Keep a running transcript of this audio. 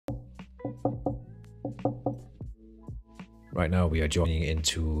Right now we are joining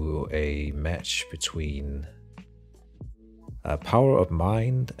into a match between Power of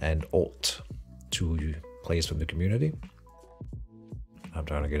Mind and Alt, two players from the community. I'm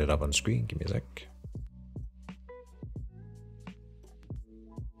trying to get it up on screen, give me a sec.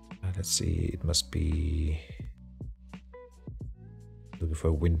 Let's see, it must be looking for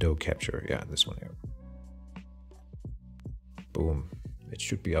a window capture. Yeah, this one here. Boom. It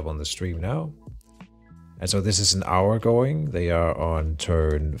should be up on the stream now. And so this is an hour going. They are on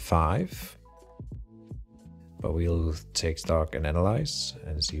turn 5. But we'll take stock and analyze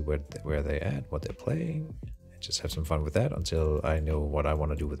and see where they're at, what they're playing. And just have some fun with that until I know what I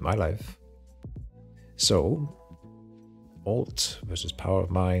want to do with my life. So, Alt versus Power of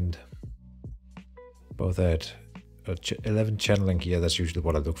Mind. Both at 11 channeling here. That's usually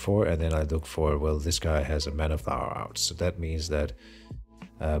what I look for. And then I look for, well, this guy has a Mana Flower out. So that means that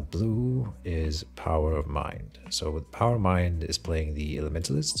blue is Power of Mind. So Power of Mind is playing the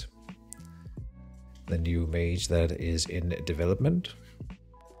Elementalist. The new Mage that is in development.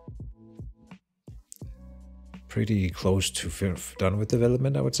 Pretty close to done with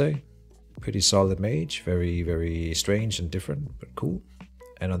development, I would say. Pretty solid Mage. Very, very strange and different, but cool.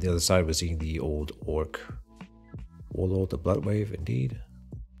 And on the other side, we're seeing the old Orc Warlord, the Bloodwave, indeed.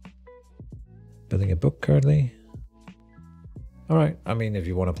 Building a book currently. Alright, I mean, if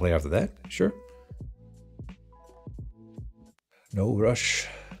you want to play after that, sure. No rush.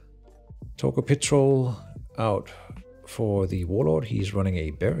 Toko Patrol out for the Warlord. He's running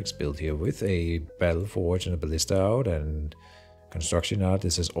a Barracks build here with a Battle Forge and a Ballista out and Construction out.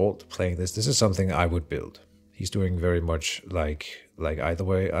 This is Alt playing this. This is something I would build. He's doing very much like either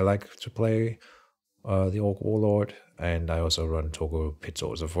way. I like to play the Orc Warlord, and I also run Toko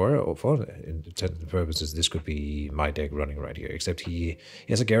Patrol. So for intended purposes, this could be my deck running right here. Except he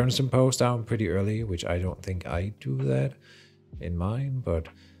has a Garrison post down pretty early, which I don't think I do that in mine, but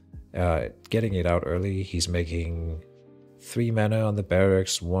getting it out early, he's making 3 mana on the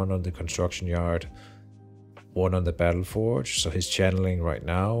Barracks, 1 on the Construction Yard, 1 on the Battle Forge. So his channeling right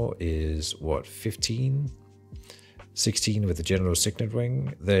now is what, 15? 16 with the General Signet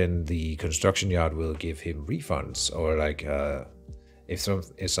Ring. Then the Construction Yard will give him refunds, or like if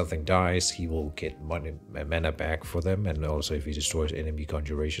something dies, he will get mana back for them, and also if he destroys enemy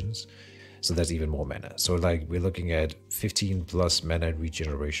conjurations. So that's even more mana. So like we're looking at 15 plus mana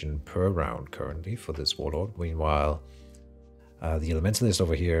regeneration per round currently for this Warlord. Meanwhile, the Elementalist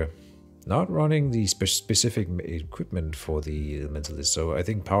over here, not running the specific equipment for the Elementalist. So I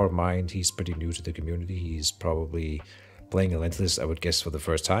think Power of Mind, he's pretty new to the community. He's probably playing Elementalist, I would guess, for the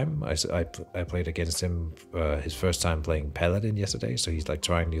first time. I played against him his first time playing Paladin yesterday. So he's like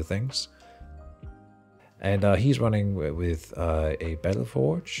trying new things. And he's running with a Battle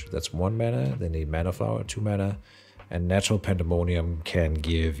Forge, that's 1 mana, then a Mana Flower, 2 mana, and Natural Pandemonium can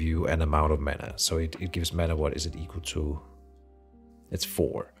give you an amount of mana. So it gives mana, what is it equal to? It's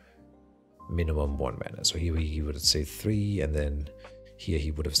 4. Minimum 1 mana. So here he would have saved 3, and then here he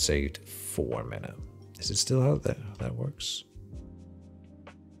would have saved 4 mana. Is it still how that works?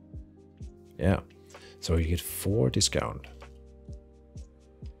 Yeah. So you get 4 discount.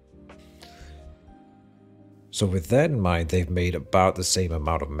 So with that in mind, they've made about the same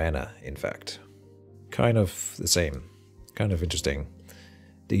amount of mana, in fact. Kind of the same. Kind of interesting.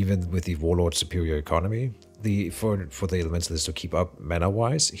 Even with the Warlord superior economy, for the Elementalist to keep up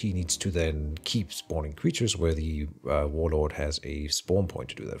mana-wise, he needs to then keep spawning creatures where the Warlord has a spawn point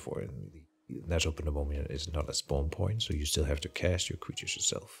to do that for. And the Natural Pandemonium is not a spawn point, so you still have to cast your creatures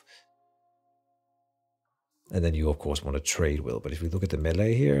yourself. And then you, of course, want to trade Will. But if we look at the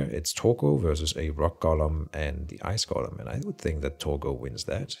melee here, it's Toko versus a Rock Golem and the Ice Golem. And I would think that Toko wins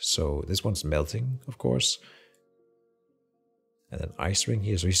that. So this one's melting, of course. And then Ice Ring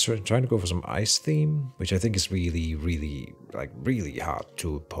here. So he's trying to go for some ice theme, which I think is really, really, really hard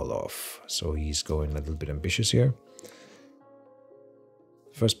to pull off. So he's going a little bit ambitious here.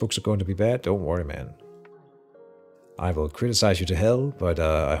 First books are going to be bad. Don't worry, man. I will criticize you to hell, but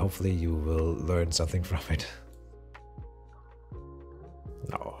hopefully you will learn something from it.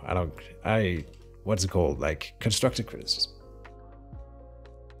 No, I don't. What's it called? Like constructive criticism.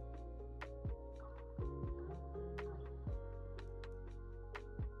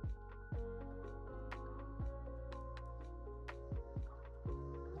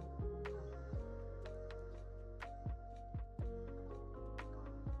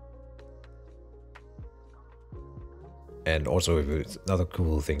 And also, another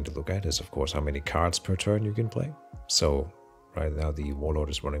cool thing to look at is, of course, how many cards per turn you can play. So right now the Warlord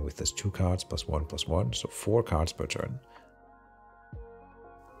is running with this 2 cards plus 1, so 4 cards per turn.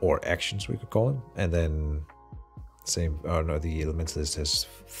 or actions we could call them, and then same. Oh no, the Elementalist has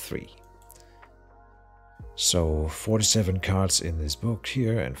 3. So 47 cards in this book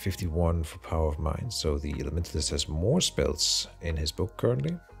here, and 51 for Power of Mind. So the Elementalist has more spells in his book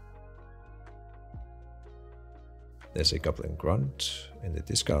currently. There's a Goblin Grunt in the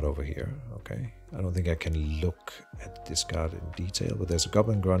discard over here. Okay, I don't think I can look at the discard in detail, but there's a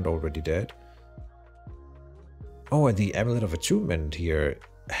Goblin Grunt already dead. Oh, and the Amulet of Attunement here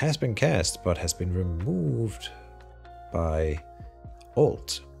has been cast, but has been removed by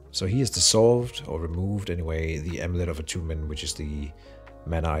Alt. So he has dissolved, or removed anyway, the Amulet of Attunement, which is the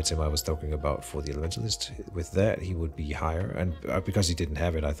mana item I was talking about for the Elementalist. With that, he would be higher, and because he didn't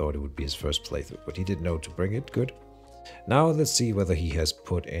have it, I thought it would be his first playthrough, but he didn't know to bring it. Good. Now let's see whether he has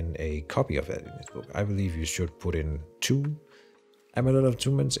put in a copy of that in his book. I believe you should put in 2 Amulet of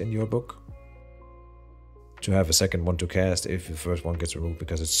Attunements in your book to have a second one to cast if the first one gets removed,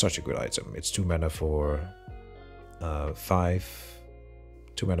 because it's such a good item. It's 2 mana for 5,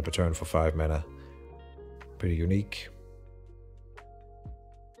 2 mana per turn for 5 mana. Pretty unique.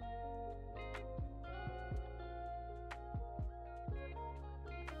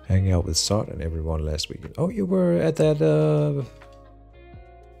 Hanging out with Sot and everyone last weekend. Oh, you were at that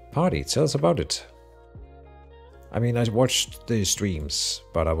party. Tell us about it. I mean, I watched the streams,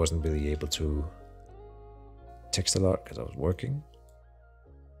 but I wasn't really able to text a lot because I was working.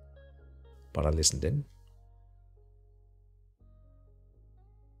 But I listened in.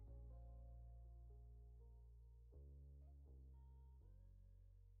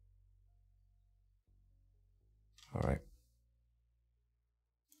 All right.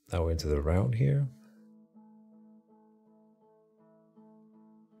 Now we're into the round here.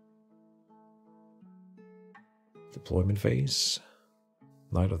 Deployment phase.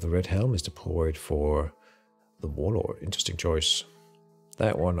 Knight of the Red Helm is deployed for the Warlord. Interesting choice.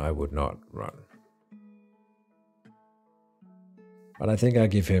 That one I would not run. But I think I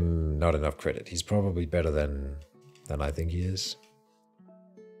give him not enough credit. He's probably better than I think he is.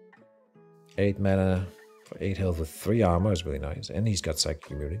 8 mana. 8 health with 3 armor is really nice, and he's got psychic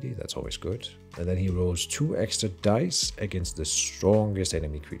immunity, that's always good. And then he rolls 2 extra dice against the strongest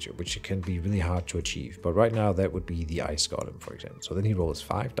enemy creature, which can be really hard to achieve. But right now that would be the Ice Golem, for example. So then he rolls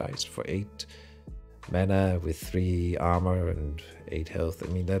 5 dice for 8 mana with 3 armor and 8 health.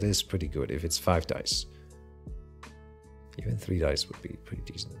 I mean, that is pretty good if it's 5 dice. Even 3 dice would be pretty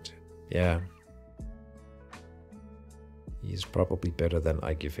decent. Yeah. He's probably better than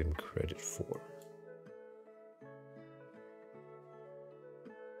I give him credit for.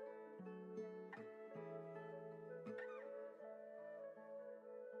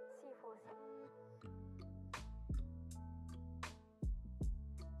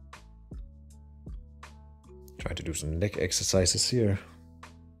 Trying to do some neck exercises here.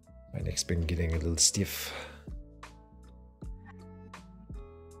 My neck's been getting a little stiff.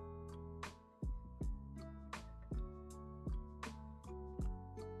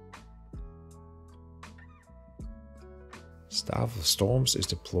 Staff of Storms is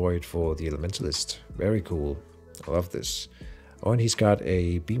deployed for the Elementalist. Very cool. I love this. Oh, and he's got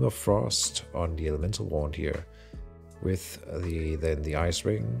a Beam of Frost on the Elemental Wand here, with the Ice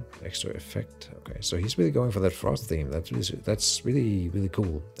Ring extra effect. Okay, so he's really going for that Frost theme. That's really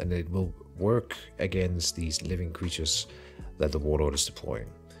cool, and it will work against these living creatures that the Warlord is deploying.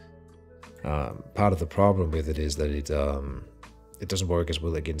 Part of the problem with it is that it doesn't work as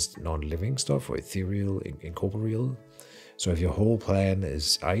well against non-living stuff or ethereal, incorporeal. So if your whole plan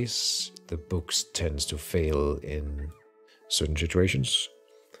is ice, the books tends to fail in certain situations.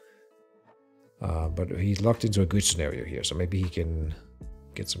 But he's locked into a good scenario here, so maybe he can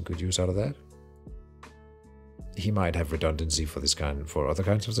get some good use out of that. He might have redundancy for this kind, for other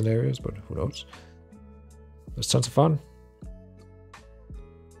kinds of scenarios, but who knows? There's tons of fun.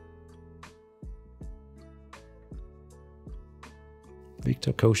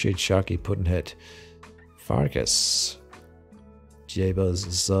 Victor, Koshade, Sharky, Puddinhead, Farkas, Jabez,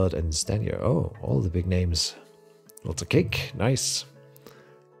 Zod, and Stanier. Oh, all the big names. Lots of cake. Nice.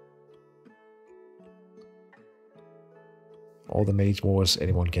 All the Mage Wars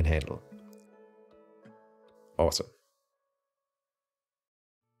anyone can handle. Awesome.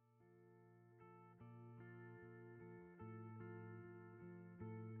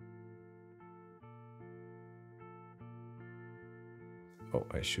 Oh,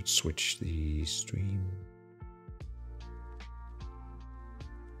 I should switch the stream.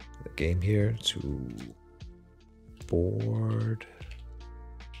 The game here to board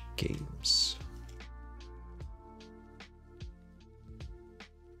games.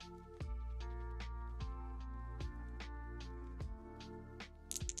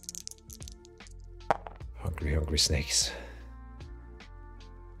 Hungry, hungry snakes.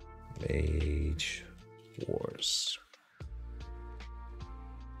 Mage Wars.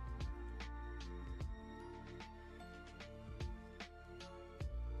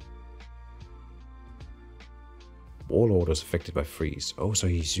 Warlord is affected by freeze. Oh, so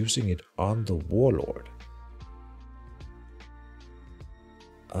he's using it on the Warlord.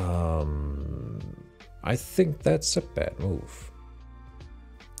 I think that's a bad move.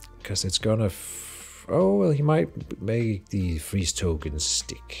 Because it's gonna... oh, well, he might make the freeze tokens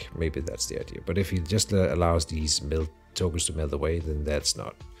stick. Maybe that's the idea. But if he just allows these tokens to melt away, then that's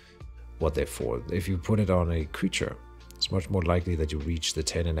not what they're for. If you put it on a creature, it's much more likely that you reach the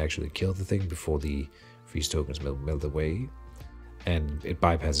 10 and actually kill the thing before the freeze tokens melt away. And it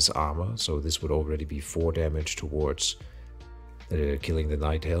bypasses armor, so this would already be 4 damage towards killing the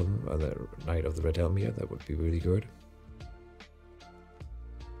Knight Helm, or the Knight of the Red Helm here. That would be really good.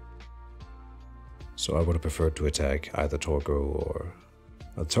 So I would have preferred to attack either Torgo or...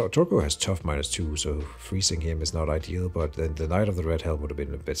 Torgo has tough -2, so freezing him is not ideal, but then the Knight of the Red Helm would have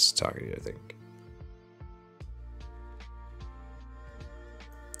been the best target, I think.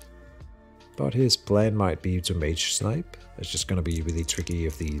 But his plan might be to Mage Snipe. It's just going to be really tricky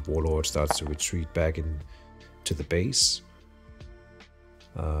if the Warlord starts to retreat back into the base.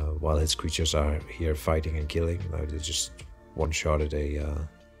 While his creatures are here fighting and killing. Now they just one-shotted a...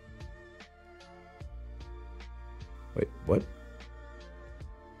 Wait, what?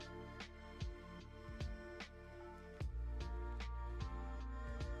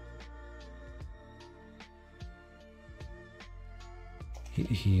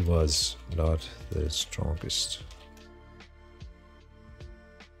 He was not the strongest.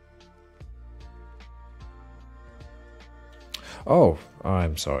 Oh,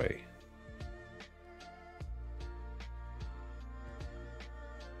 I'm sorry.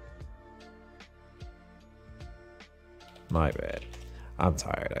 My bad. I'm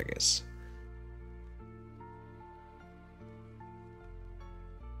tired, I guess.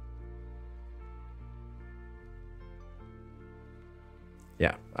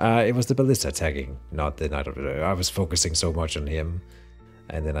 Yeah, it was the ballista attacking, not the Knight of the... I was focusing so much on him,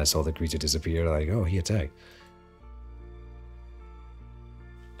 and then I saw the creature disappear, like, oh, he attacked.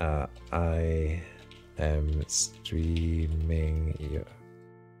 I am streaming your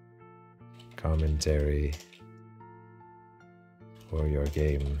commentary for your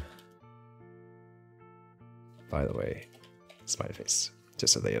game. By the way, smiley face.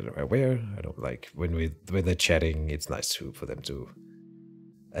 Just so they are aware, I don't like when they're chatting. It's nice for them to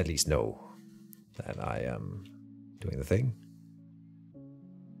at least know that I am doing the thing.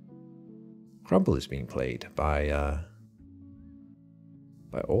 Crumble is being played by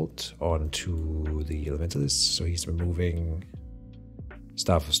Alt onto the Elementalist, so he's removing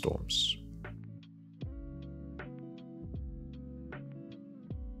Staff of Storms.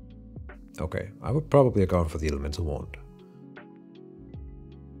 Okay, I would probably have gone for the Elemental Wand.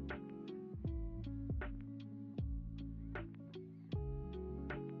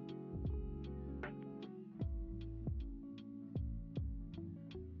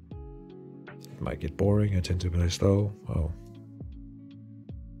 It might get boring, I tend to play slow. Oh.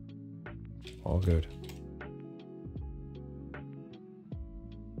 All good.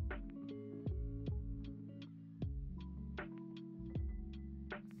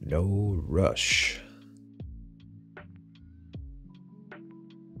 No rush.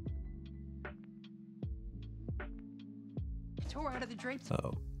 Tore out of the drapes.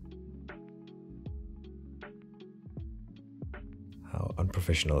 Oh. How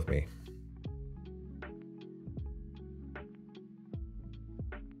unprofessional of me.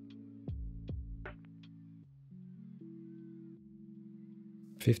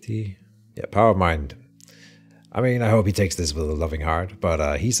 Yeah, PowerofMind. I mean, I hope he takes this with a loving heart,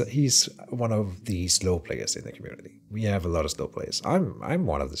 but he's one of the slow players in the community. We have a lot of slow players. I'm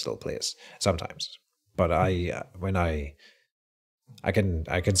one of the slow players sometimes, but when I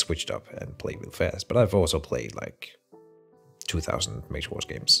can switch it up and play real fast. But I've also played like 2,000 Mage Wars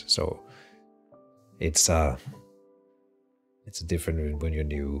games, so it's different when you're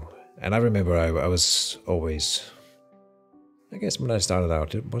new. And I remember I was always, I guess when I started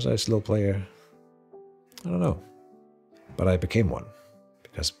out, was I a slow player? I don't know. But I became one.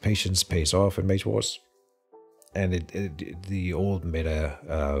 Because patience pays off in Mage Wars. And the old meta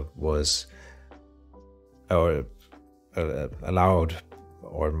was allowed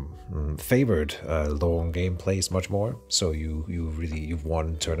or favored long gameplays much more. So you've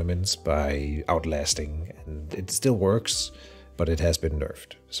won tournaments by outlasting. And it still works, but it has been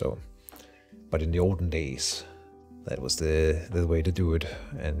nerfed. So, but in the olden days, that was the way to do it,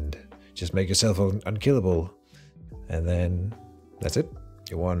 and Just make yourself unkillable. And then that's it.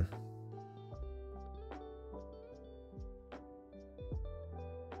 You won.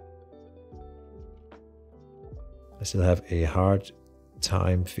 I still have a hard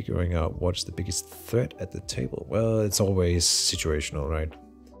time figuring out what's the biggest threat at the table. Well, it's always situational, right?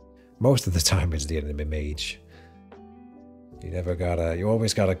 Most of the time it's the enemy mage. You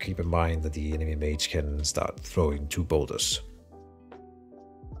always gotta keep in mind that the enemy mage can start throwing 2 boulders.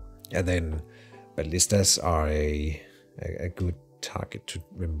 And then ballistas are a good target to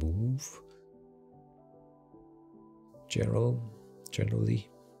remove. Generally.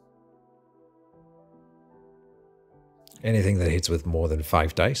 Anything that hits with more than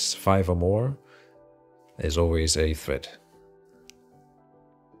 5 dice, 5 or more, is always a threat.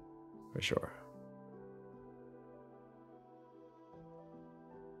 For sure.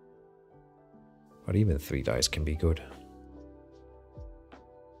 But even 3 dice can be good.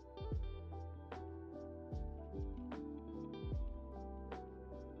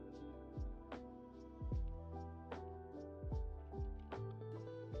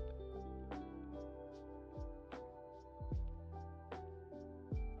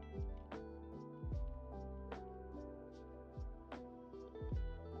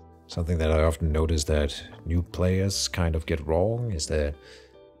 Something that I often notice that new players kind of get wrong is that,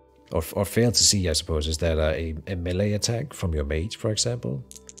 or fail to see, I suppose, is that a melee attack from your mage, for example,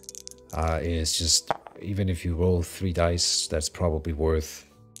 is just, even if you roll 3 dice, that's probably worth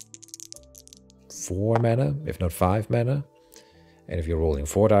 4 mana, if not 5 mana. And if you're rolling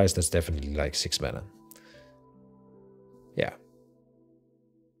 4 dice, that's definitely like 6 mana. Yeah.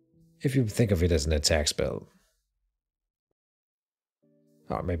 If you think of it as an attack spell.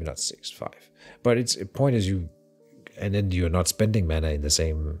 Oh, maybe not 6, 5. But the point is and then you're not spending mana in the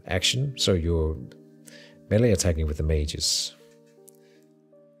same action, so you're melee attacking with the mage is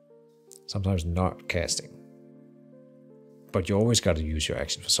sometimes not casting. But you always got to use your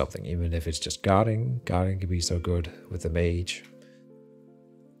action for something, even if it's just guarding. Guarding can be so good with the mage,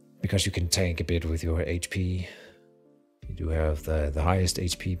 because you can tank a bit with your HP. You do have the highest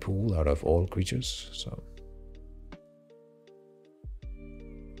HP pool out of all creatures, so...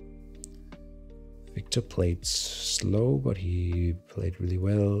 Victor played slow, but he played really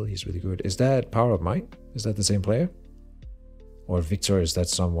well. He's really good. Is that Power of Mind? Is that the same player? Or Victor, is that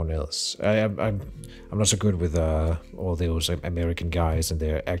someone else? I'm not so good with all those American guys and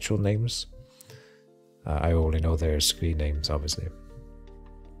their actual names. I only know their screen names, obviously.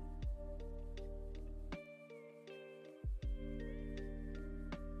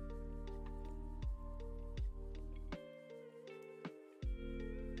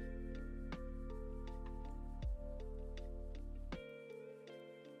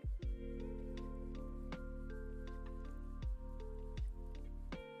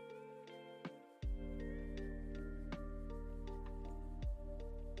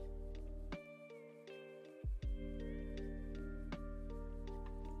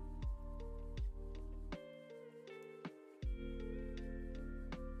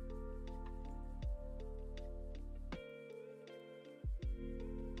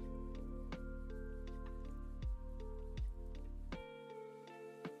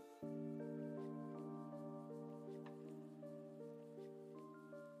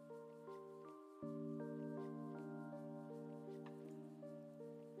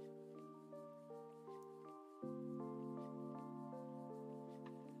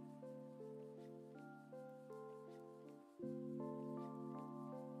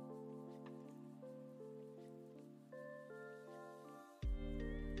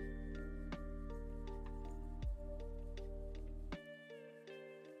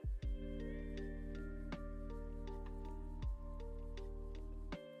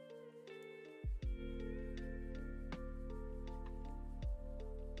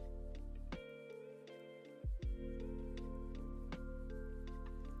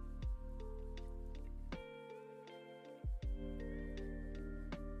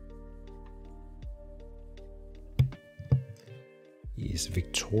 He's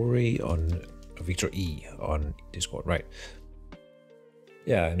Victor E on Discord, right?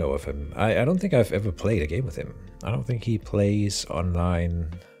 Yeah, I know of him. I don't think I've ever played a game with him. I don't think he plays online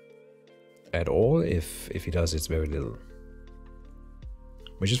at all. If he does, it's very little,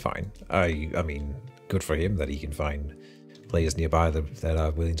 which is fine. I mean, good for him that he can find players nearby that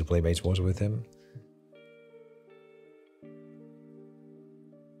are willing to play Mage Water with him.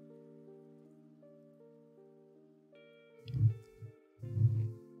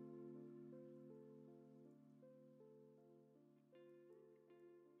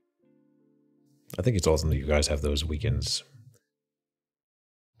 I think it's awesome that you guys have those weekends.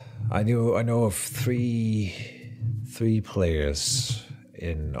 I know of three players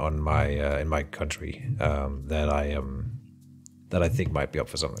in my country that I think might be up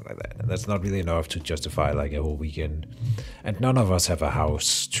for something like that, and that's not really enough to justify like a whole weekend. And none of us have a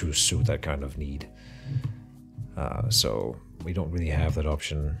house to suit that kind of need, so we don't really have that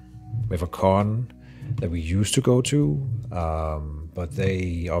option. We have a con that we used to go to, but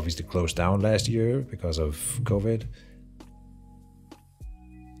they obviously closed down last year because of COVID.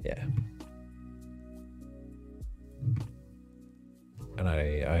 Yeah. And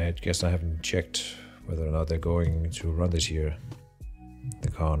I guess I haven't checked whether or not they're going to run this year, the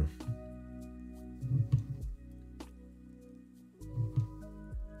con.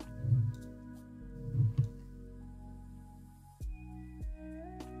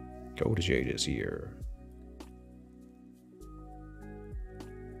 Go to Jade this year.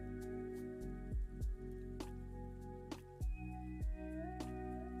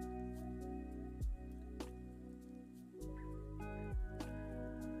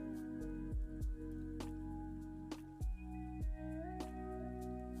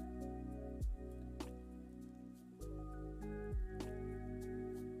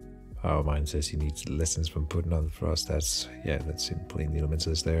 PowerofMind says he needs lessons from putting on the frost. That's putting the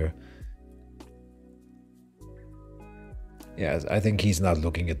elements there. Yeah, I think he's not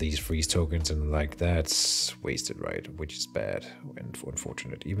looking at these freeze tokens and like, that's wasted, right? Which is bad and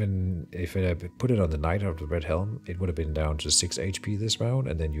unfortunate. Even if I put it on the Knight of the Red Helm, it would have been down to 6 HP this round,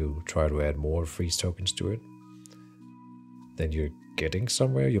 and then you try to add more freeze tokens to it. Then you're getting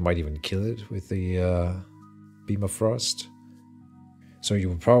somewhere. You might even kill it with the Beam of Frost. So you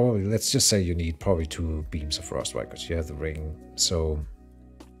would probably, let's just say you need probably 2 Beams of Frost, right? Because you have the ring. So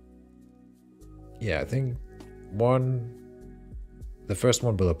yeah, I think the first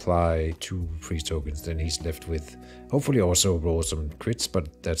one will apply 2 freeze tokens, then he's left with hopefully also roll some crits,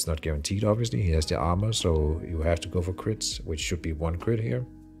 but that's not guaranteed obviously. He has the armor, so you have to go for crits, which should be 1 crit here.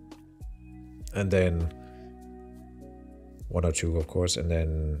 And then 1 or 2 of course, and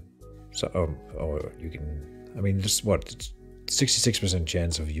then or you can, I mean, just what, 66%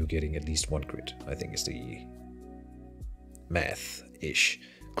 chance of you getting at least 1 crit, I think is the math-ish,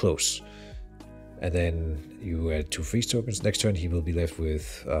 close. And then you add 2 freeze tokens. Next turn he will be left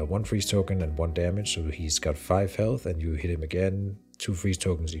with 1 freeze token and 1 damage, so he's got 5 health, and you hit him again, 2 freeze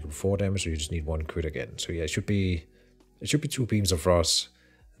tokens equal 4 damage, so you just need 1 crit again. So yeah, it should be 2 Beams of Frost,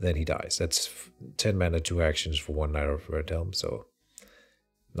 then he dies. That's 10 mana, 2 actions for 1 Knight of Red Helm, so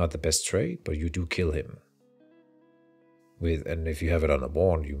not the best trade, but you do kill him. And if you have it on a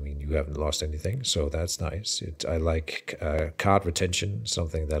wand, you mean you haven't lost anything, so that's nice. I like card retention,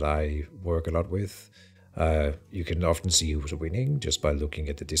 something that I work a lot with. You can often see who's winning just by looking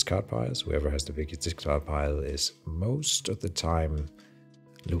at the discard piles. Whoever has the biggest discard pile is most of the time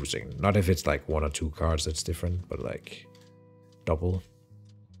losing. Not if it's like 1 or 2 cards, that's different, but like double.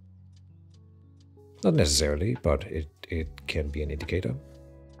 Not necessarily, but it can be an indicator.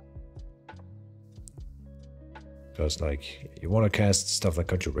 Because like, you want to cast stuff like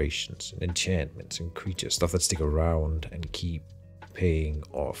conjurations and enchantments and creatures, stuff that stick around and keep paying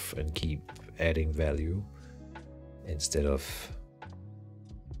off and keep adding value, instead of,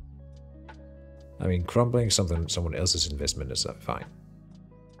 I mean, crumbling someone else's investment is fine.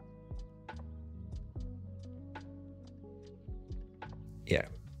 Yeah,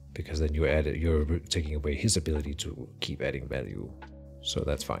 because then you're taking away his ability to keep adding value, so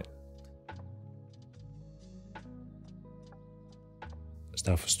that's fine.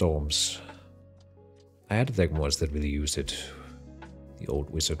 Staff of Storms. I had a deck once that really used it. The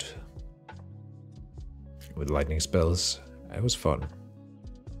old wizard. With lightning spells. It was fun.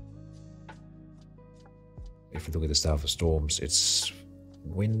 If you look at the Staff of Storms, it's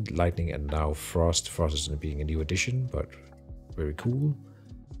wind, lightning, and now frost. Frost is being a new addition, but very cool.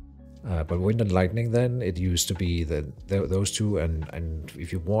 But wind and lightning then, it used to be those two, and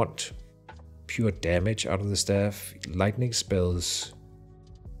if you want pure damage out of the staff, lightning spells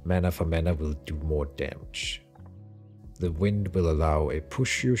mana for mana will do more damage. The wind will allow a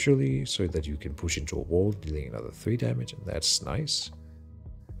push usually, so that you can push into a wall, dealing another 3 damage, and that's nice.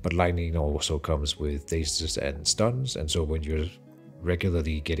 But lightning also comes with dazes and stuns, and so when you're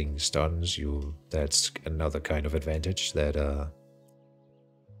regularly getting stuns, that's another kind of advantage that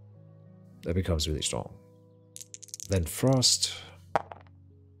becomes really strong. Then frost.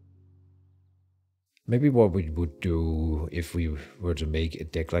 Maybe what we would do if we were to make a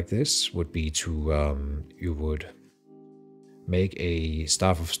deck like this would be to, you would make a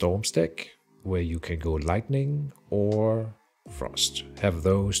Staff of Storms deck where you can go lightning or frost. Have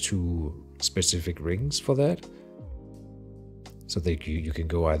those 2 specific rings for that. So that you can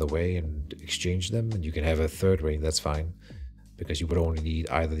go either way and exchange them, and you can have a third ring, that's fine. Because you would only need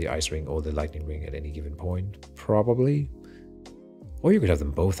either the ice ring or the lightning ring at any given point, probably. Or you could have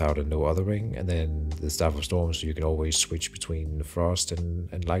them both out and no other ring, and then the Staff of Storm, so you can always switch between frost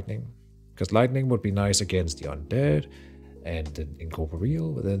and lightning. Because lightning would be nice against the undead and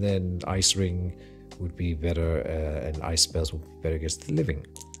incorporeal, but then ice ring would be better, and ice spells would be better against the living.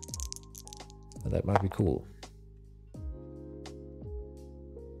 And that might be cool.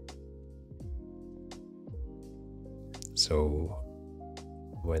 So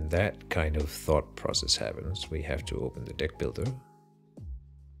when that kind of thought process happens, we have to open the deck builder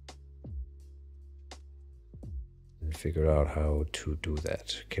and figure out how to do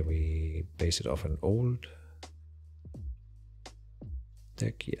that. Can we base it off an old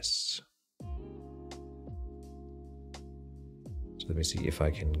deck? Yes. So let me see if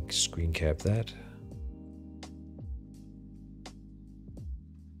I can screen cap that.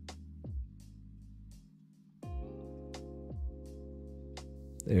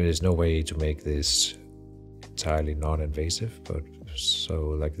 There is no way to make this entirely non-invasive, but so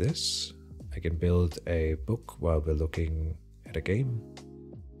like this, I can build a book while we're looking at a game.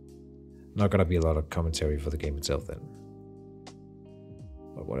 Not gonna be a lot of commentary for the game itself then,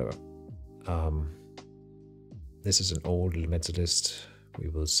 but whatever. This is an old elementalist. We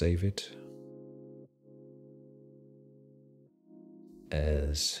will save it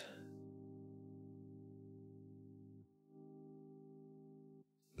as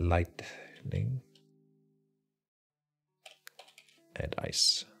lightning and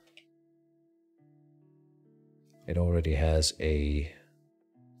ice. It already has a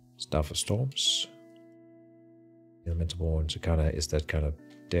Staff of Storms. Elemental Born, so kinda is that kind of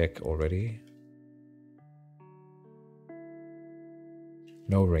deck already.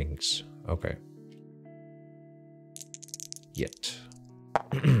 No rings. Okay. Yet.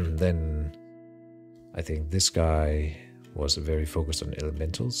 Then I think this guy was very focused on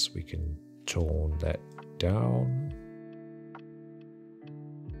elementals. We can tone that down.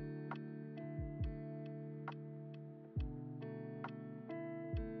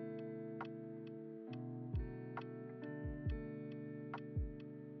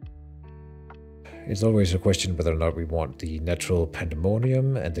 It's always a question whether or not we want the natural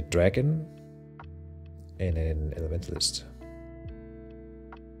pandemonium and the dragon in an elementalist.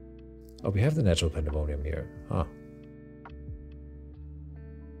 Oh, we have the natural pandemonium here. Huh.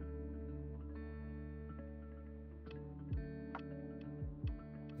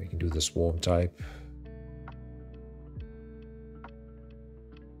 We can do the swarm type.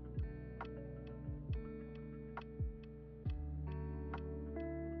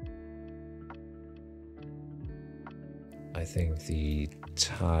 I think the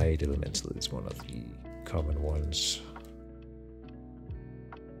Tide Elemental is one of the common ones.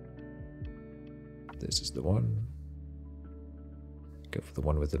 This is the one. Go for the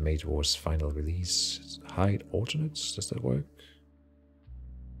one with the Mage Wars final release. Hide alternates, does that work?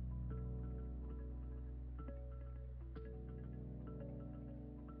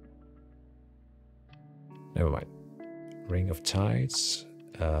 Never mind. Ring of Tides.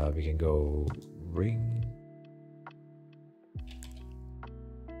 We can go ring.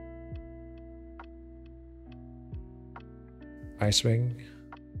 Ice ring.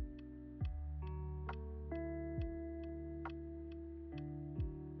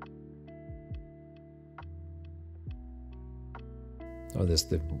 Oh, there's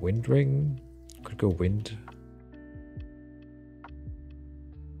the wind ring. Could go wind.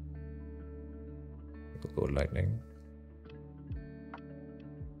 We'll go lightning.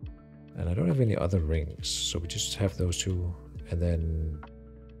 And I don't have any other rings, so we just have those two. And then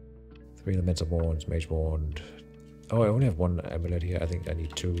 3 elemental wands, mage wand. Oh, I only have 1 amulet here. I think I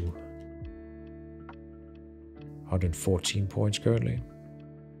need 2. 114 points currently.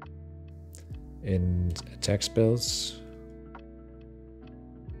 In attack spells.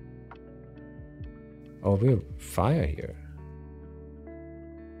 Oh, we have fire here.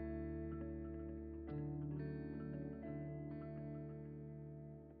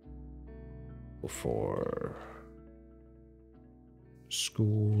 For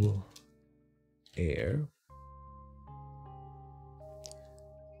school air.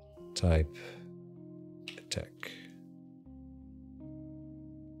 Type attack.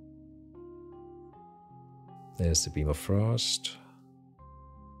 There's the beam of frost.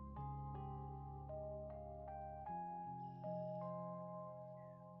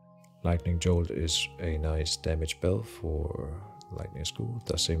 Lightning Jolt is a nice damage spell for Lightning School.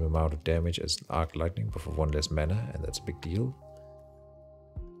 The same amount of damage as Arc Lightning, but for 1 less mana, and that's a big deal.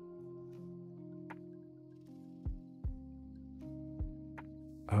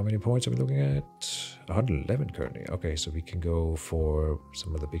 how many points are we looking at? 111 currently. Okay, so we can go for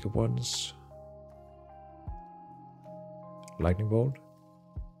some of the bigger ones. Lightning bolt.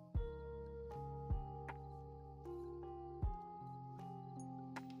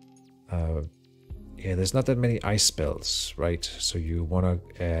 Yeah, there's not that many ice spells, right? So you want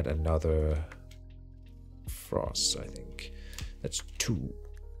to add another frost, I think. That's 2.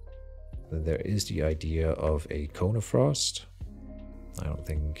 Then there is the idea of a cone of frost. I don't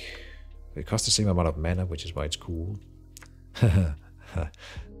think... It costs the same amount of mana, which is why it's cool.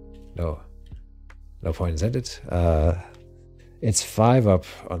 No point intended. It's 5 up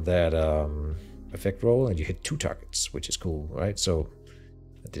on that effect roll, and you hit 2 targets, which is cool, right? So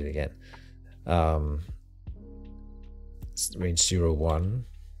I did it again. It's range 0-1.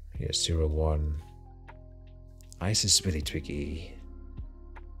 Here's 0-1. Ice is really tricky.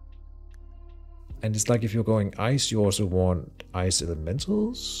 And it's like if you're going ice, you also want ice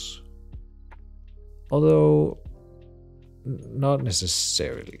elementals. Although, not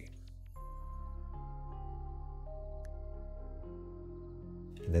necessarily.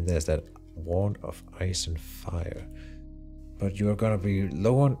 And then there's that wand of ice and fire. But you're gonna be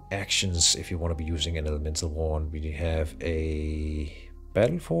low on actions if you want to be using an elemental wand. We have a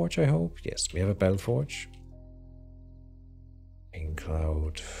battle forge, I hope. Yes, we have a battle forge. In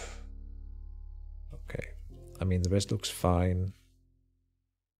cloud. Okay. I mean, the rest looks fine.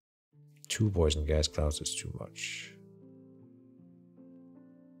 2 poison gas clouds is too much.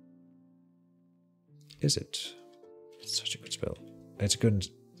 Is it? It's such a good spell. It's good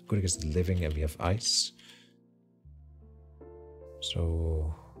against the living, and we have ice.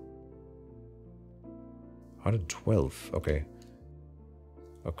 So 112. Okay.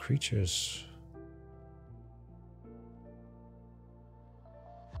 Our creatures.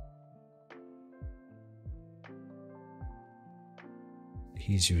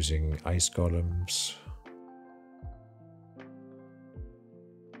 He's using ice golems.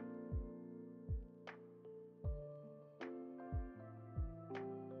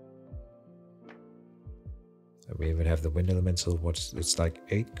 We even have the wind elemental. It's like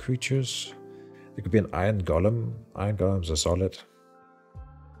 8 creatures. There could be an iron golem. Iron golems are solid.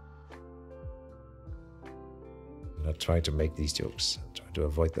 I'm not trying to make these jokes. I'm trying to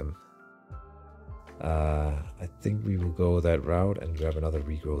avoid them. I think we will go that route and grab another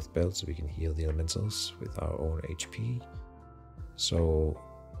regrowth belt so we can heal the elementals with our own HP. So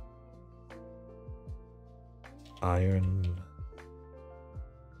iron.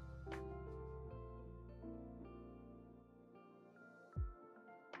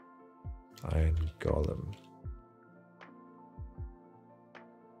 Iron golem.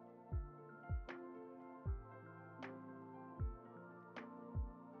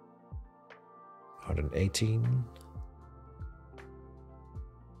 $118.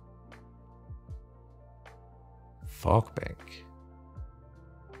 Fog bank.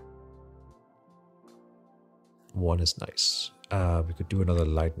 1 is nice. We could do another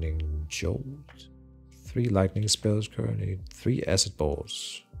lightning jolt. 3 lightning spells currently. 3 acid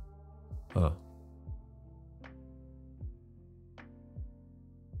balls. Huh.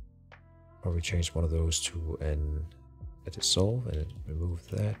 Or we change one of those to a dissolve and remove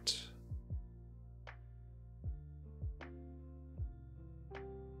that.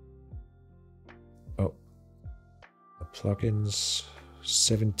 Oh. The plugins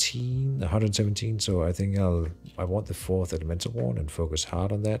 117, so I think I want the 4th elemental one and focus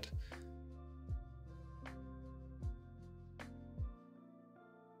hard on that.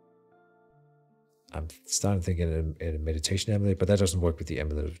 I'm starting thinking in a meditation amulet, but that doesn't work with the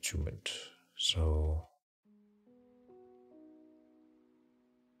amulet of attunement. So,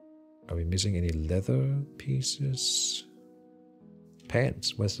 are we missing any leather pieces?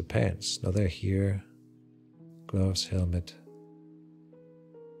 Pants. Where's the pants? No, they're here. Gloves, helmet.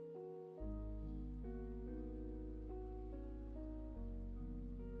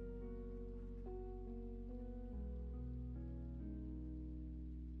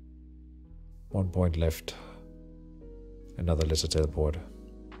 One point left. Another lesser teleport.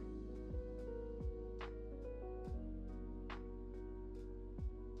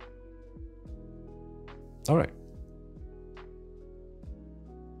 Alright.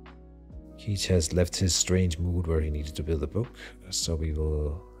 Keej has left his strange mood where he needed to build a book, so we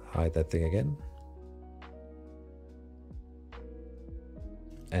will hide that thing again.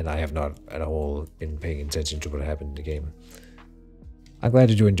 And I have not at all been paying attention to what happened in the game. I'm glad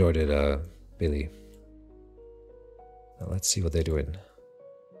that you enjoyed it, Billy. Now let's see what they're doing.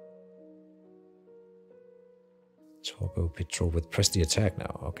 Torgo Petrol with press the attack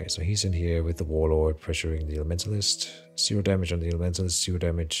now. Okay, so he's in here with the Warlord pressuring the Elementalist. 0 damage on the Elementalist, 0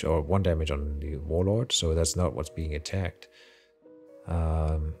 damage or 1 damage on the Warlord, so that's not what's being attacked.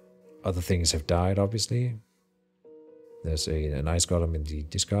 Other things have died, obviously. There's an Ice Golem in the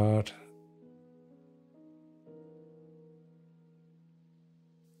discard.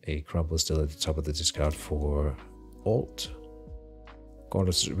 A Crumble still at the top of the discard for Alt.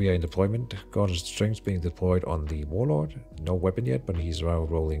 Gauntlet's Rear in deployment. Gauntlet's Strength being deployed on the Warlord. No weapon yet, but he's now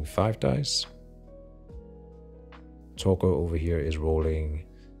rolling 5 dice. Torgo over here is rolling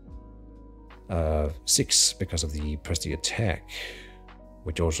 6 because of the press the attack,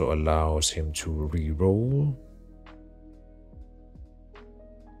 which also allows him to re-roll.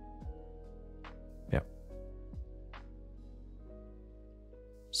 Yeah.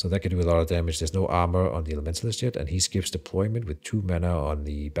 So that can do a lot of damage. There's no armor on the Elementalist yet, and he skips deployment with 2 mana on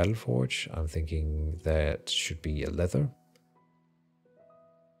the Battleforge. I'm thinking that should be a leather.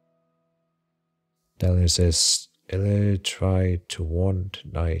 Dahlia says, Ele tried to warn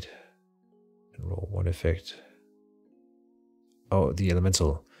Knight and roll 1 effect. Oh, the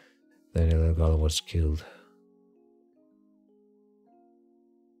Elemental. Then Ele Golem was killed.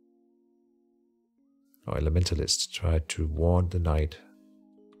 Oh, Elementalist tried to warn the Knight.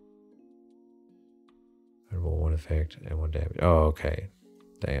 And roll 1 effect and 1 damage. Oh, okay.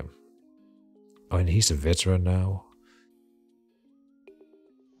 Damn. Oh, and he's a veteran now.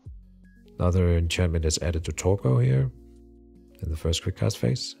 Another enchantment is added to Torgo here in the first quick cast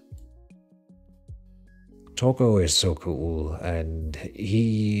phase. Torgo is so cool, and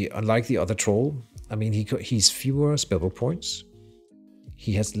he, unlike the other troll, I mean, he's fewer spellbook points.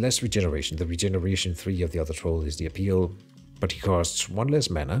 He has less regeneration. The regeneration 3 of the other troll is the appeal, but he costs 1 less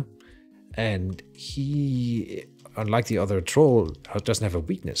mana. And he, unlike the other troll, doesn't have a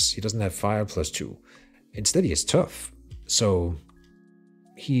weakness. He doesn't have fire +2. Instead, he is tough. So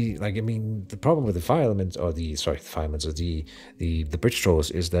he, like, I mean, the problem with the fire elements, or the fire elements, or the bridge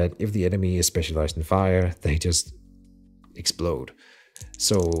trolls, is that if the enemy is specialized in fire, they just explode.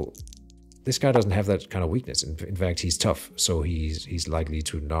 So this guy doesn't have that kind of weakness. In fact, he's tough, so he's likely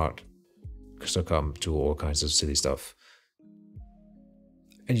to not succumb to all kinds of silly stuff.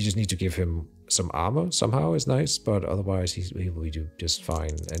 And you just need to give him some armor somehow is nice, but otherwise he will do just fine.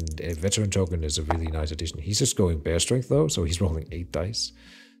 And a veteran token is a really nice addition. He's just going bear strength though, so he's rolling 8 dice.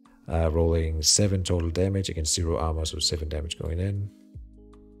 Rolling 7 total damage against 0 armor, so 7 damage going in.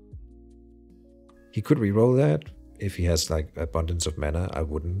 He could reroll that if he has like abundance of mana. I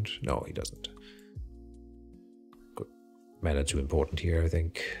wouldn't. No, he doesn't. Good. Mana too important here, I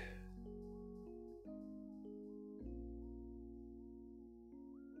think.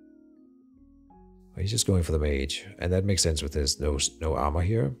 He's just going for the mage, and that makes sense with there's no armor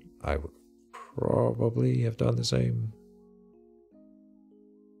here. I would probably have done the same.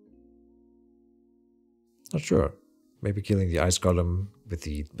 Not sure. Maybe killing the Ice Golem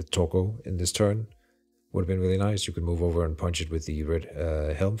with Torgo in this turn would have been really nice. You could move over and punch it with the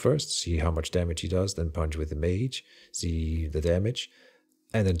red helm first, see how much damage he does, then punch with the mage, see the damage,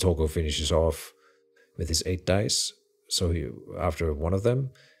 and then Torgo finishes off with his 8 dice. So after one of them,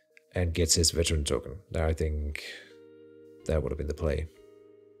 and gets his veteran token. Now I think that would have been the play.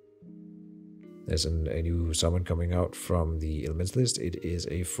 There's a new summon coming out from the Elementalist. It is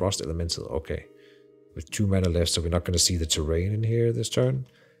a Frost Elemental. Okay. With 2 mana left, so we're not going to see the terrain in here this turn.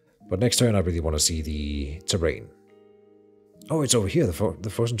 But next turn I really want to see the terrain. Oh, it's over here. The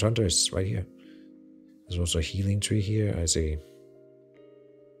Frozen Tundra is right here. There's also a healing tree here, I see.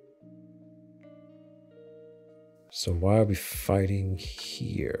 So why are we fighting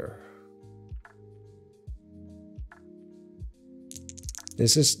here?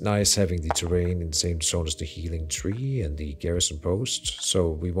 This is nice having the terrain in the same zone as the healing tree and the garrison post. So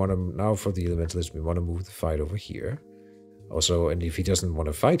we want to, now for the Elementalist, we want to move the fight over here. Also, and if he doesn't want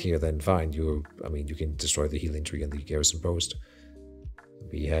to fight here, then fine. You can destroy the healing tree and the garrison post.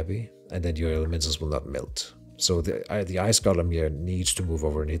 Be happy. And then your elementals will not melt. So the Ice Golem here needs to move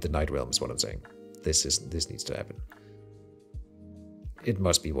over and hit the Night Realm is what I'm saying. This needs to happen. It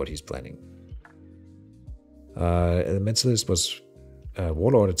must be what he's planning. Elementalist was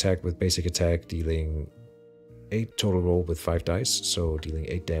Warlord attack with basic attack, dealing 8 total roll with 5 dice, so dealing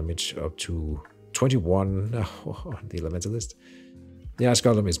 8 damage up to 21 on the Elementalist. The Ice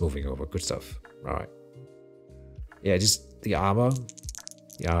Golem is moving over. Good stuff. Alright. Yeah, just the armor.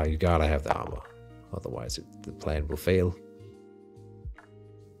 Yeah, you gotta have the armor. Otherwise the plan will fail.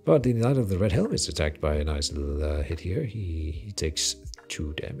 But the Knight of the Red Helm is attacked by a nice little hit here. He takes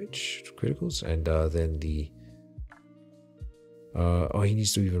 2 damage criticals, and then the... oh, he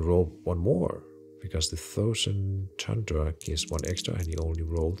needs to even roll 1 more Because the Thousand Tundra gives 1 extra and he only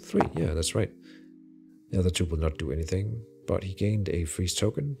rolled 3. Yeah, that's right. The other 2 will not do anything, but he gained a freeze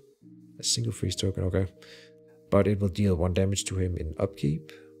token. A single freeze token, okay. But it will deal 1 damage to him in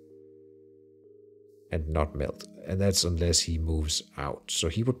upkeep. And not melt. And that's unless he moves out. So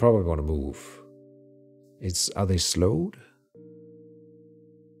he would probably want to move. Are they slowed?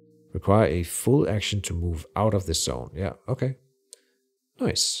 Require a full action to move out of this zone. Yeah, okay.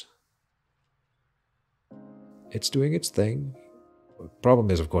 Nice. It's doing its thing.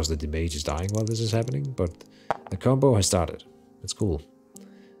 Problem is, of course, that the mage is dying while this is happening, but the combo has started. It's cool.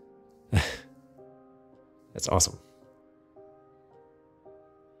 That's awesome.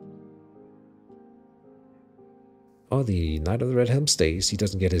 Oh, the Knight of the Red Helm stays. He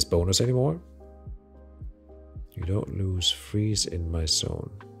doesn't get his bonus anymore. You don't lose freeze in my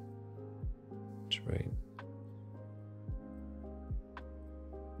zone. Terrain.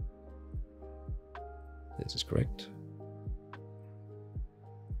 This is correct.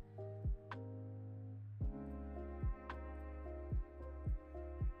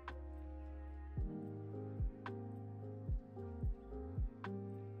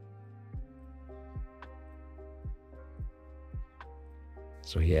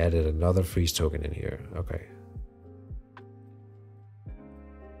 So he added another freeze token in here. Okay.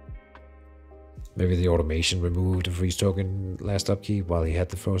 Maybe the automation removed a freeze token last upkeep while he had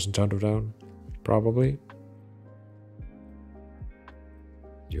the Frozen Tundra down. Probably.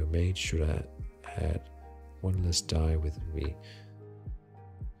 Your mage should have had 1 less die with me.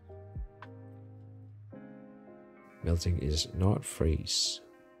 Melting is not freeze.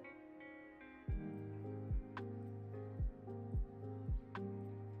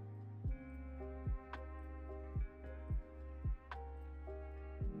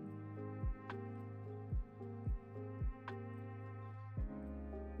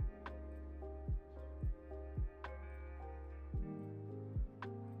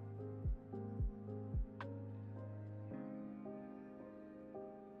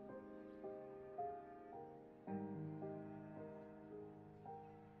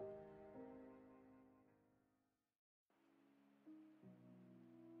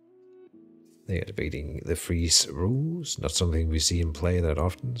 They are debating the freeze rules, not something we see him play that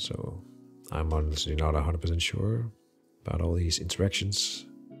often, so I'm honestly not 100% sure about all these interactions.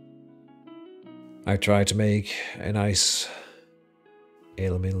 I tried to make a nice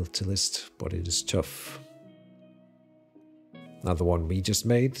elementalist, but it is tough. Now the one we just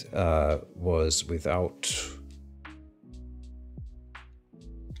made was without...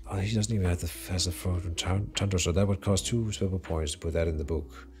 Oh, he doesn't even have has the Frozen Tundra, so that would cost 2 silver points to put that in the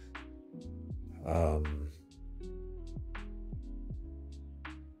book.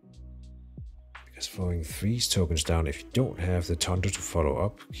 Because throwing 3 tokens down if you don't have the Tundra to follow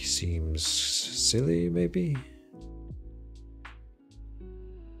up seems silly, maybe?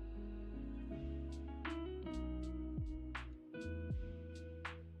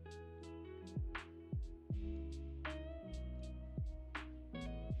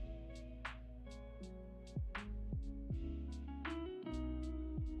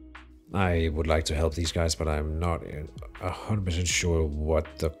 I would like to help these guys, but I'm not 100% sure what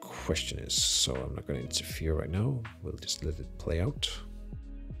the question is, so I'm not going to interfere right now. We'll just let it play out.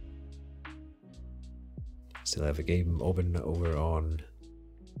 Still have a game open over on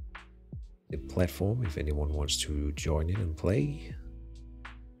the platform if anyone wants to join in and play.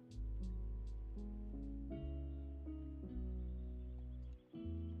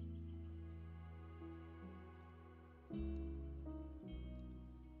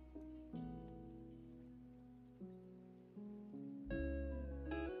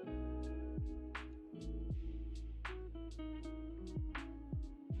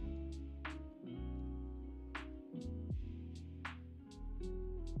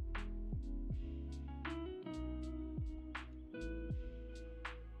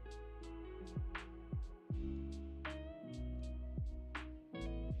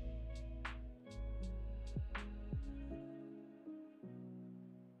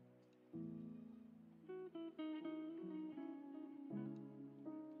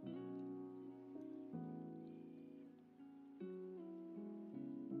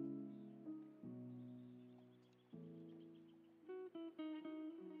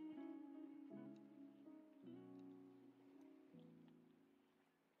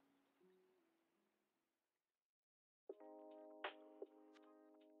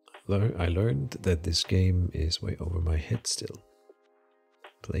 I learned that this game is way over my head still.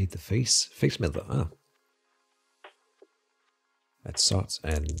 Played the face melter. Ah. That sucked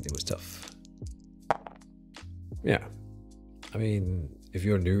and it was tough. Yeah. I mean, if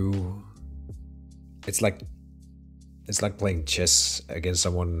you're new, it's like playing chess against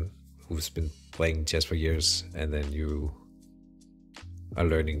someone who's been playing chess for years, and then you are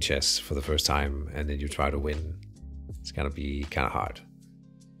learning chess for the first time, and then you try to win. It's gonna be kind of hard.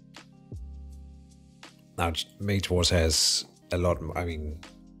 Now, Mage Wars has a lot. I mean,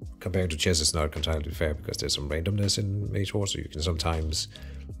 comparing to chess, it's not entirely fair because there's some randomness in Mage Wars, so you can sometimes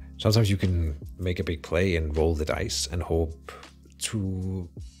you can make a big play and roll the dice and hope to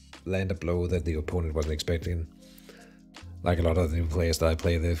land a blow that the opponent wasn't expecting. Like a lot of the new players that I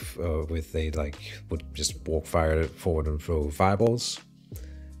play with, they would just walk forward and throw fireballs.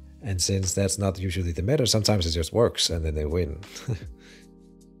 And since that's not usually the meta, sometimes it just works and then they win.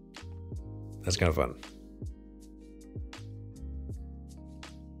 That's kind of fun.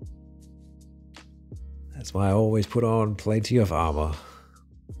 That's why I always put on plenty of armor,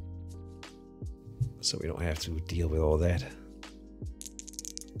 so we don't have to deal with all that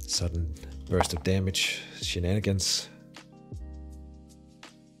sudden burst of damage shenanigans.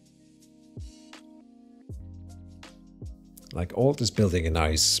 Like, Alt is building a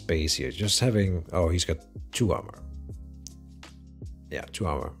nice base here. Just having... Oh, he's got 2 armor. Yeah, 2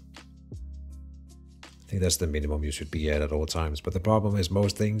 armor. I think that's the minimum you should be at all times. But the problem is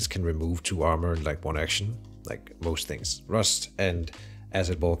most things can remove 2 armor in like 1 action. Like, most things. Rust and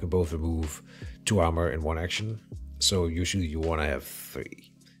Acid Ball can both remove 2 armor in 1 action. So usually you want to have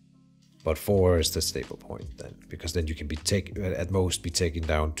 3. But 4 is the stable point then. Because then you can at most be taken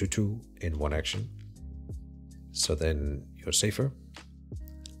down to 2 in 1 action. So then you're safer.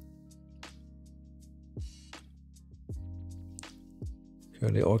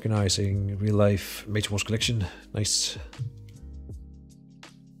 Currently organizing real life Mage Wars collection. Nice.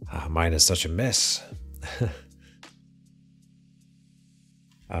 Mine is such a mess.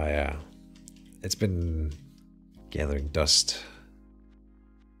 Yeah. It's been gathering dust.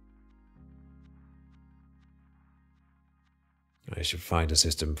 I should find a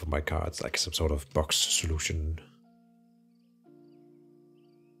system for my cards, like some sort of box solution.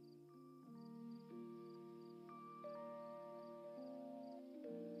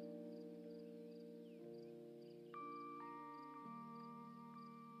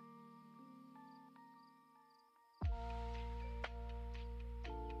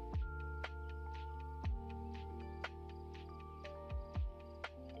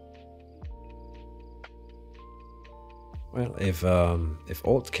 Well, if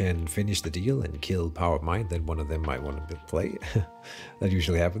Alt can finish the deal and kill Power of Mind, then one of them might want to play. That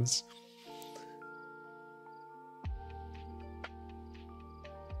usually happens.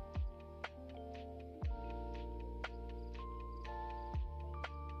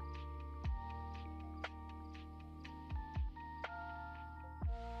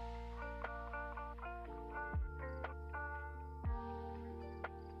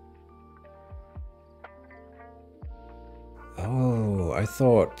 Oh, I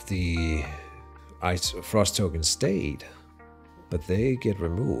thought the Ice Frost tokens stayed, but they get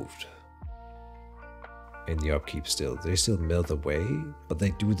removed in the upkeep still. They still melt away, but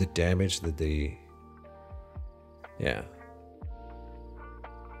they do the damage that they... Yeah.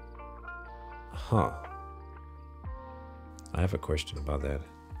 Huh. I have a question about that.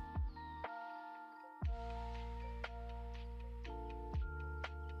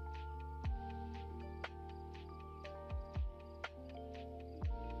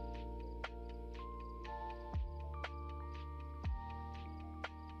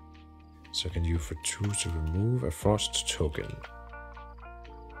 So can you choose to remove a Frost token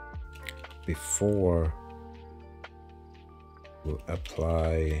before you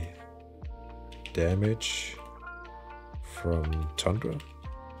apply damage from Tundra?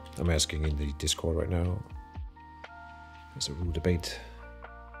 I'm asking in the Discord right now. There's a rule debate.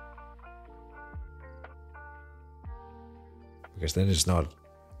 Because then it's not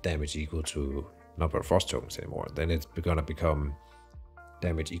damage equal to number of Frost tokens anymore. Then it's gonna become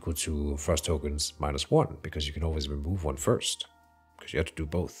damage equal to Frost tokens -1, because you can always remove one first, because you have to do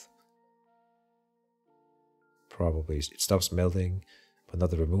both. Probably it stops melting, but not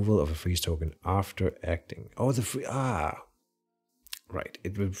the removal of a freeze token after acting. Oh,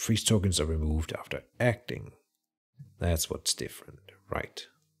 right. Freeze tokens are removed after acting. That's what's different, right?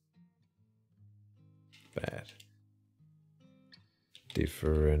 Bad.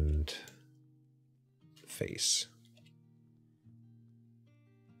 Different face.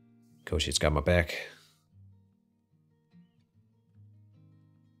 Keejchen's got my back.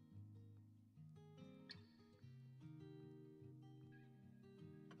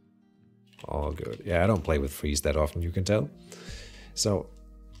 All good. Yeah, I don't play with freeze that often, you can tell. So,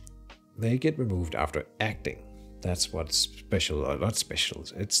 they get removed after acting. That's what's special, or not special,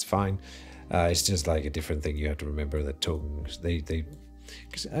 it's fine. It's just like a different thing you have to remember that tokens,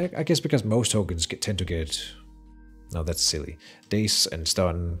 I guess because most tokens tend to get, no, that's silly. Daze and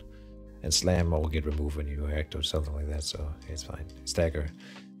stun and slam all get removed when you act or something like that, so it's fine. Stagger.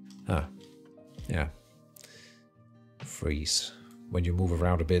 Yeah. Freeze. When you move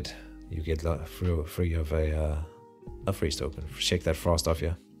around a bit, you get free of a freeze token. Shake that frost off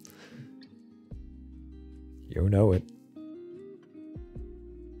you. You know it.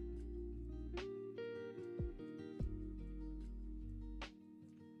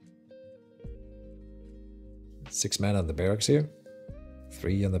 Six mana on the barracks here.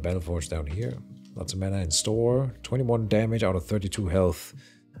 3 on the battle forge down here. Lots of mana in store. 21 damage out of 32 health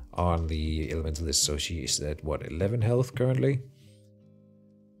on the elementalist. So she is at what, 11 health currently?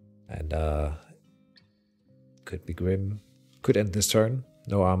 And could be grim. Could end this turn.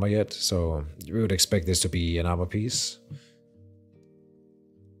 No armor yet, so we would expect this to be an armor piece.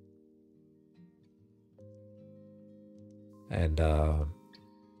 And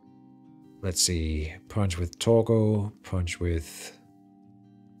let's see, punch with Torgo, punch with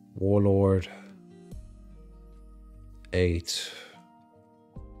Warlord, 8,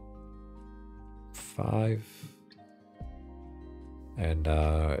 5, and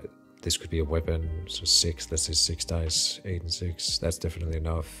this could be a weapon, so 6, let's say 6 dice, 8 and 6, that's definitely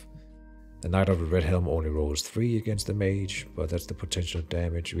enough. The Knight of the Red Helm only rolls 3 against the Mage, but that's the potential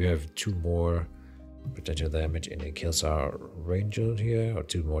damage. We have 2 more potential damage, and it kills our Ranger here, or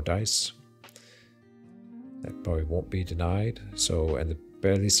 2 more dice. That probably won't be denied. So, and the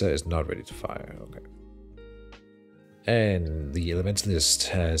Barracks is not ready to fire, okay. And the Elementalist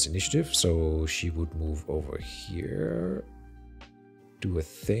has initiative, so she would move over here, do a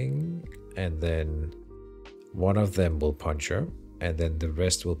thing, and then one of them will punch her, and then the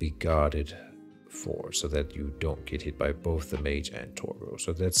rest will be guarded for, so that you don't get hit by both the Mage and Torgo.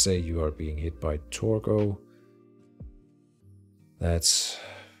 So let's say you are being hit by Torgo. That's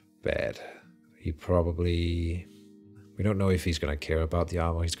bad. He probably... We don't know if he's going to care about the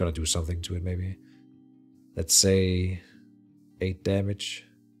armor. He's going to do something to it, maybe. Let's say 8 damage.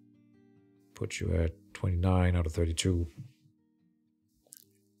 Put you at 29 out of 32.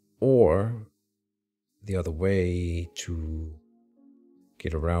 Or the other way to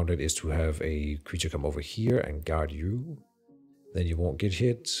get around it is to have a creature come over here and guard you. Then you won't get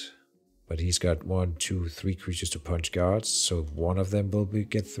hit. But he's got 1, 2, 3 creatures to punch guards. So one of them will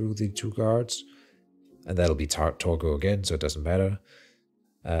get through the 2 guards. And that'll be Torgo again, so it doesn't matter.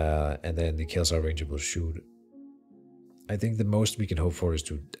 And then the Kelsar Ranger will shoot. I think the most we can hope for is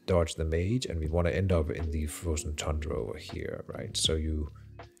to dodge the Mage, and we want to end up in the Frozen Tundra over here, right? So you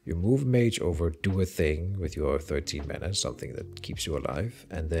move Mage over, do a thing with your 13 mana, something that keeps you alive,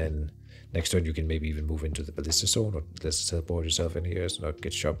 and then next turn you can maybe even move into the Ballista Zone, or let's teleport yourself in here so not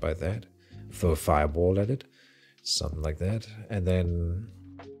get shot by that. Throw a fireball at it, something like that, and then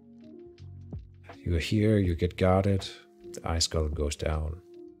you're here, you get guarded, the Ice Golem goes down.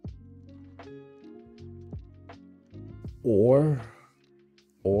 Or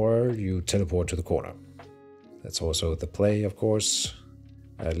you teleport to the corner. That's also the play, of course.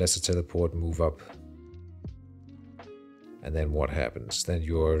 Lesser teleport, move up. And then what happens? Then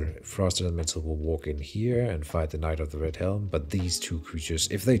your Frost Elemental will walk in here and fight the Knight of the Red Helm. But these 2 creatures,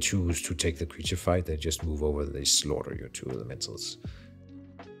 if they choose to take the creature fight, they just move over and they slaughter your 2 elementals.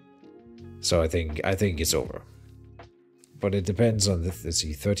 So I think it's over. But it depends on the, let's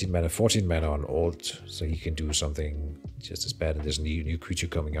see, 13 mana, 14 mana on Alt, so he can do something just as bad. And there's a new creature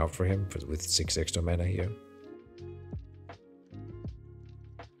coming out for him with 6 extra mana here.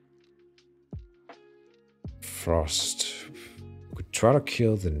 Frost. Could try to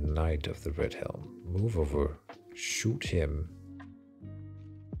kill the Knight of the Red Helm. Move over, shoot him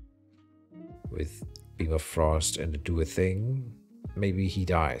with Beam of Frost and do a thing. Maybe he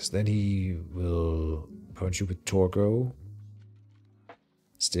dies. Then he will punch you with Torgo.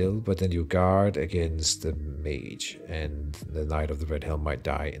 Still, but then you guard against the Mage, and the Knight of the Red Helm might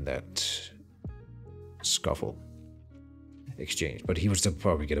die in that scuffle exchange. But he would still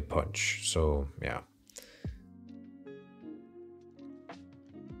probably get a punch, so yeah.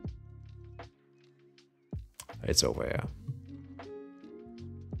 It's over, yeah.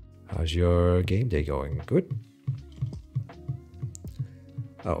 How's your game day going? Good?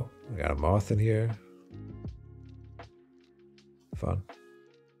 Oh, I got a moth in here. Fun.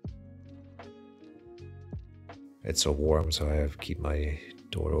 It's so warm, so I have to keep my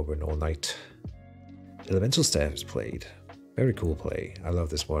door open all night. Elemental Staff is played. Very cool play. I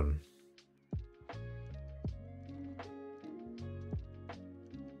love this one.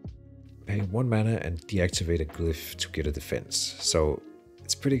 Pay 1 mana and deactivate a glyph to get a defense. So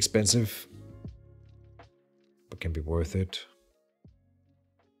it's pretty expensive, can be worth it.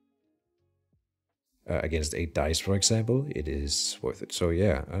 Against 8 dice, for example, it is worth it. So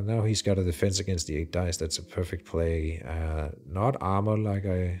yeah, and now he's got a defense against the 8 dice. That's a perfect play. Not armor like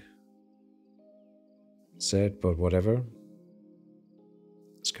I said, but whatever.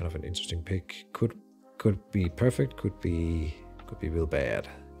 It's kind of an interesting pick. Could be perfect. Could be real bad.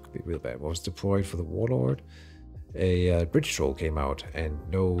 Could be real bad. What was deployed for the Warlord? A Bridge Troll came out, and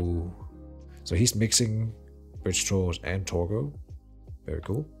no. So he's mixing Bridge Trolls and Torgo. Very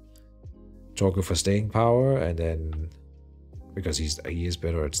cool. Torgo for staying power, and then because he is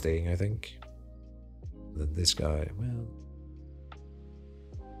better at staying, I think, than this guy. Well,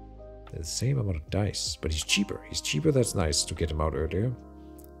 the same amount of dice, but he's cheaper. He's cheaper. That's nice to get him out earlier.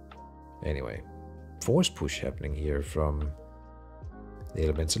 Anyway, force push happening here from the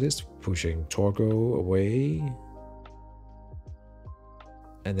Elementalist, pushing Torgo away,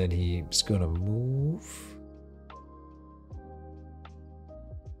 and then he's gonna move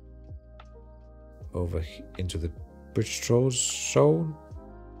over into the Bridge Trolls zone.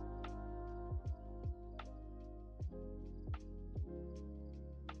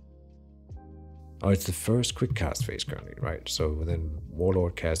 Oh, it's the first quick cast phase currently, right? So then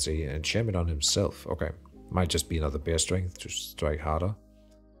Warlord casts an enchantment on himself. Okay. Might just be another bear strength to strike harder.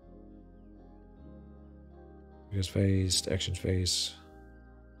 Because phase, action phase.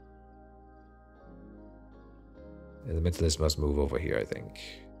 And the Mentalist must move over here, I think.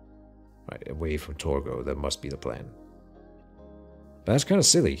 Right, away from Torgo, that must be the plan. But that's kind of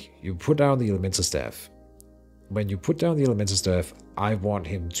silly. You put down the Elemental Staff. When you put down the Elemental Staff, I want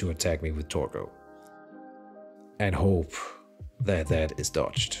him to attack me with Torgo. And hope that that is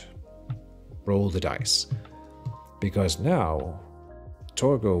dodged. Roll the dice. Because now,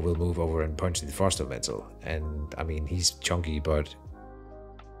 Torgo will move over and punch the Frost Elemental. And, I mean, he's chunky, but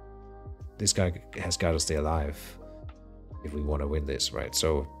this guy has got to stay alive if we want to win this, right?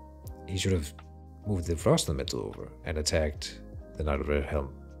 So he should have moved the Frost Elemental over and attacked the Knight of Red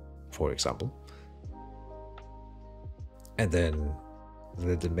Helm, for example. And then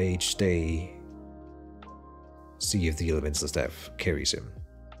let the Mage stay, see if the Elemental Staff carries him.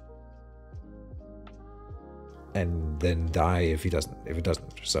 And then die if it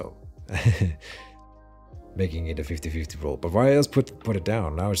doesn't, so making it a 50-50 roll. But why else put it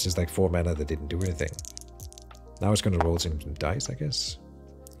down? Now it's just like 4 mana that didn't do anything. Now it's gonna roll some dice, I guess.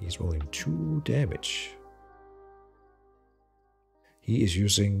 He's rolling 2 damage. He is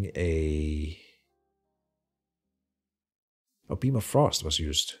using a Beam of Frost was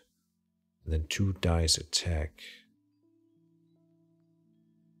used. And then 2 dice attack.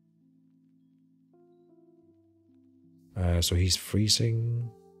 So he's freezing.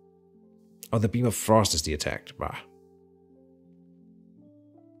 Oh, the Beam of Frost is the attack. Bah.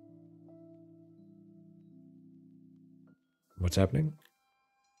 What's happening?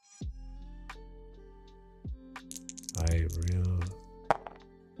 I will.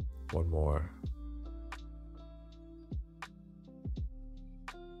 One more.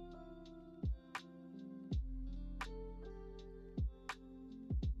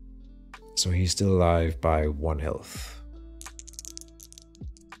 So he's still alive by 1 health.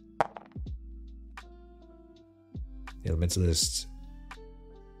 The Elementalist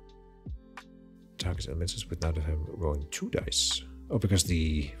targets Elementals with Knight of him rolling 2 dice. Oh, because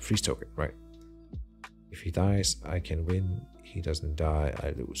the freeze token, right? If he dies, I can win. He doesn't die, I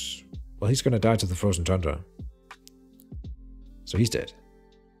lose. Well, he's gonna die to the Frozen Tundra. So he's dead.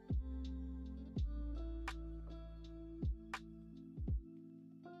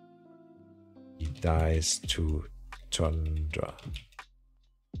 He dies to Tundra.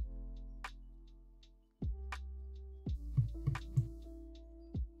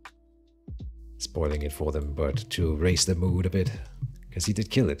 Spoiling it for them, but to raise the mood a bit, because he did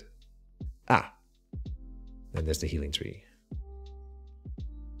kill it. Ah! Then there's the healing tree.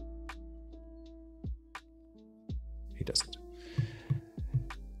 He doesn't.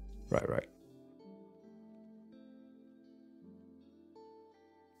 Right.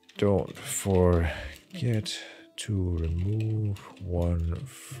 Don't forget to remove 1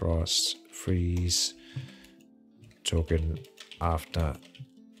 frost freeze token after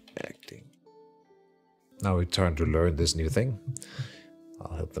acting. Now we turn to learn this new thing.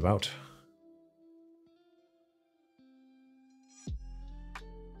 I'll help them out.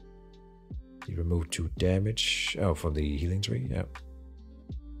 He removed 2 damage. Oh, from the healing tree, yeah.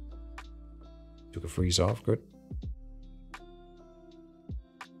 Took a freeze off, good.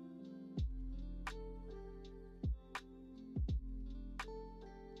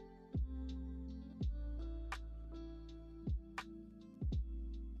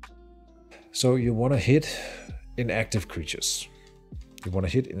 So you want to hit inactive creatures. You want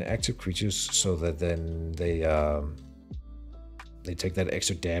to hit inactive creatures so that then they take that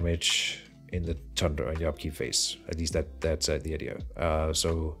extra damage in the Tundra in the upkeep phase. At least that's the idea.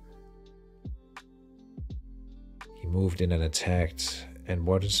 So he moved in and attacked. And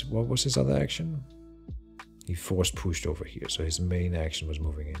what was his other action? He force pushed over here. So his main action was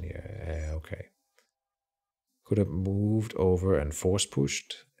moving in here. Okay. Could have moved over and force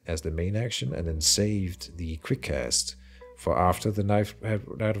pushed as the main action, and then saved the quick cast for after the Knight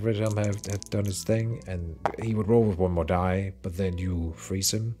of Red Helm had done its thing, and he would roll with one more die, but then you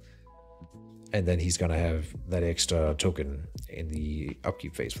freeze him, and then he's gonna have that extra token in the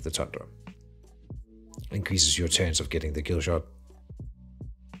upkeep phase for the Tundra. Increases your chance of getting the kill shot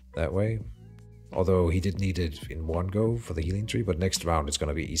that way. Although he did need it in one go for the healing tree, but next round it's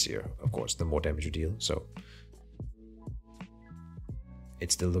gonna be easier, of course, the more damage you deal, so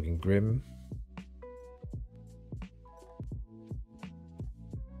it's still looking grim.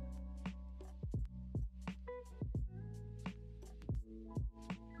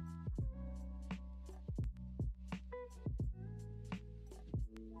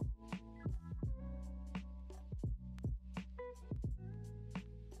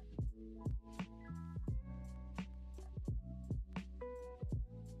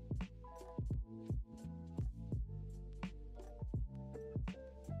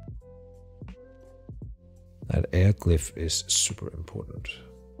 That air glyph is super important.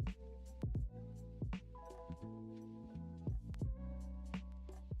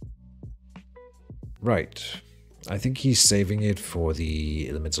 Right. I think he's saving it for the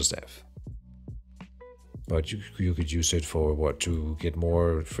elemental staff. But you could use it for what, to get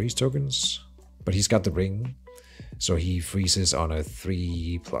more freeze tokens? But he's got the ring, so he freezes on a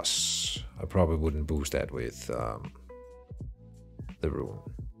 3+. I probably wouldn't boost that with the rune.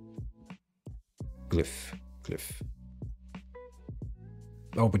 Glyph.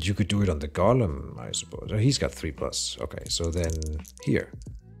 Oh, but you could do it on the golem, I suppose. Oh, he's got 3+. Okay, so then here.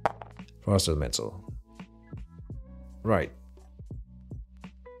 Frost Elemental. Right.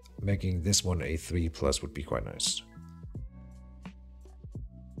 Making this one a 3+ would be quite nice.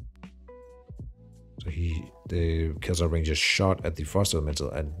 So the Kelsar Ranger shot at the Frost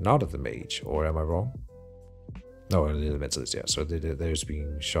Elemental and not at the Mage, or am I wrong? No, the Elementalist, yeah. So there's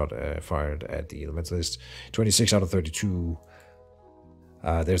being shot, fired at the Elementalist. 26 out of 32.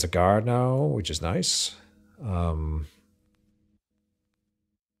 There's a guard now, which is nice.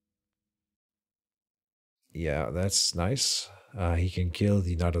 Yeah, that's nice. He can kill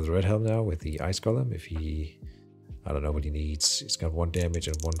the Knight of the Red Helm now with the Ice Golem if he... I don't know what he needs. He's got 1 damage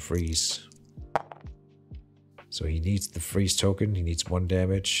and 1 freeze. So he needs the freeze token. He needs 1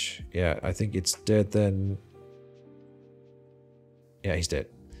 damage. Yeah, I think it's dead then. Yeah, he's dead.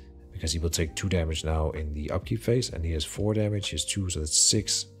 Because he will take 2 damage now in the upkeep phase. And he has 4 damage. He has 2, so that's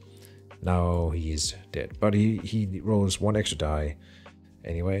 6. Now he is dead. But he rolls 1 extra die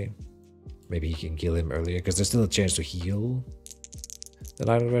anyway. Maybe he can kill him earlier. Because there's still a chance to heal the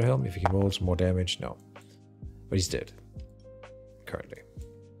Knight of the Red Helm. If he rolls more damage, no. But he's dead. Currently.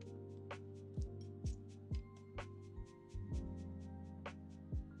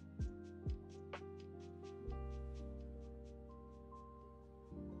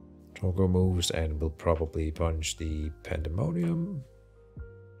 Togo moves and will probably punch the Pandemonium.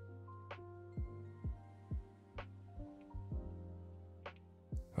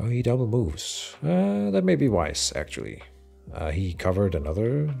 Oh, he double moves. That may be wise, actually. He covered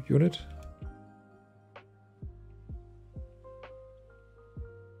another unit.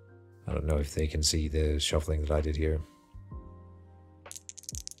 I don't know if they can see the shuffling that I did here.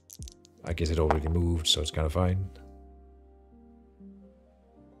 I guess it already moved, so it's kind of fine.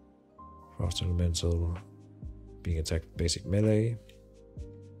 Frost Elemental being attacked basic melee.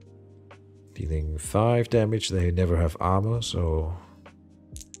 Dealing 5 damage. They never have armor, so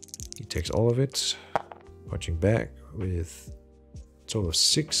he takes all of it. Punching back with a total of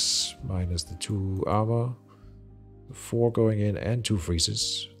 6 minus the 2 armor. 4 going in and 2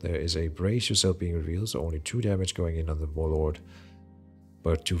 freezes. There is a brace yourself being revealed, so only 2 damage going in on the Warlord.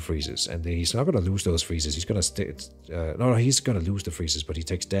 But 2 freezes, and he's not going to lose those freezes. He's going to stay. No, he's going to lose the freezes, but he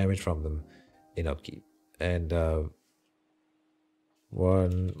takes damage from them in upkeep. And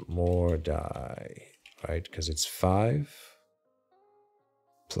 1 more die, right? Because it's 5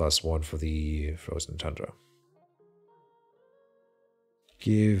 plus 1 for the Frozen Tundra.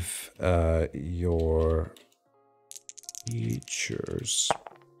 Give your creatures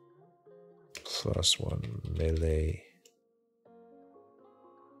 +1 melee.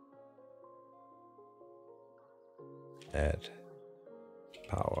 Add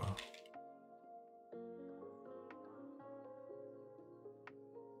power.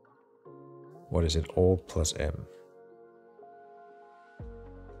 What is it? Alt plus M.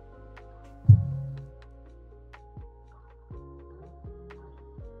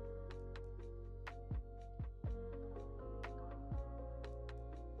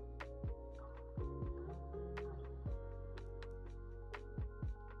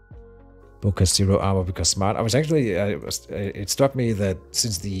 Book has 0 armor because smart. I was actually, it struck me that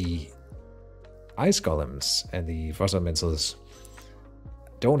since the ice golems and the frost elementals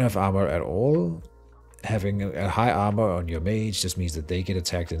don't have armor at all, having a high armor on your mage just means that they get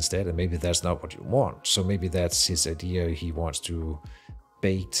attacked instead, and maybe that's not what you want. So maybe that's his idea. He wants to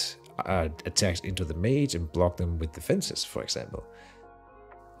bait attacks into the mage and block them with defenses, for example,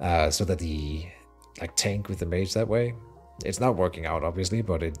 so that the tank with the mage that way. It's not working out, obviously,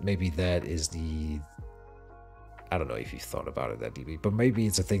 but maybe that is the... I don't know if you thought about it that deeply, but maybe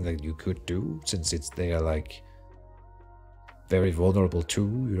it's a thing that you could do, since they are very vulnerable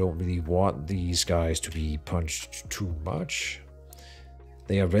too. You don't really want these guys to be punched too much.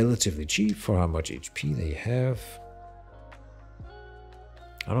 They are relatively cheap for how much HP they have.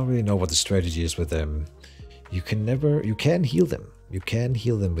 I don't really know what the strategy is with them. You can heal them. You can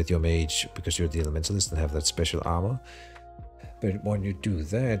heal them with your mage because you're the elementalist and have that special armor. But when you do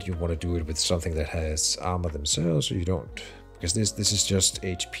that, you want to do it with something that has armor themselves, so you don't. Because this is just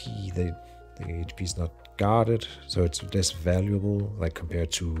HP. The HP is not guarded, so it's less valuable, compared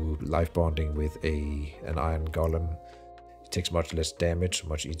to life bonding with an iron golem. It takes much less damage,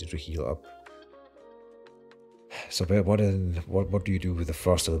 much easier to heal up. So what do you do with the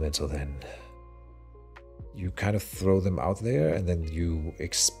frost elemental then? You kind of throw them out there, and then you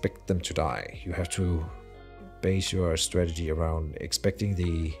expect them to die. You have to base your strategy around expecting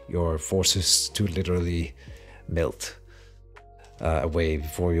your forces to literally melt away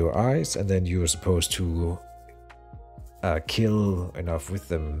before your eyes, and then you're supposed to kill enough with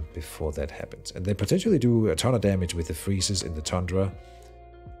them before that happens. And they potentially do a ton of damage with the freezes in the tundra.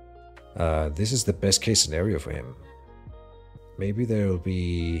 This is the best case scenario for him. Maybe there will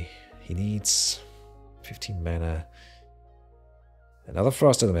be... He needs 15 mana. Another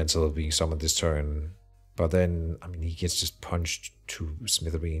frost elemental being summoned this turn. But then, I mean, he gets just punched to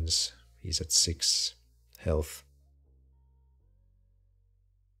smithereens. He's at 6 health.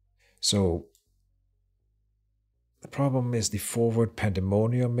 So, the problem is the forward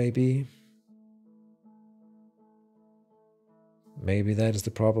pandemonium, maybe? Maybe that is the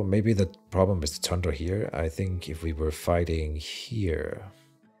problem. Maybe the problem is the tundra here. I think if we were fighting here,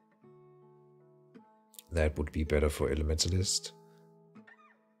 that would be better for Elementalist.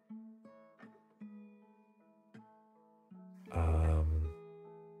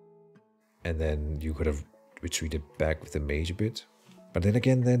 And then you could have retreated back with the mage a bit. But then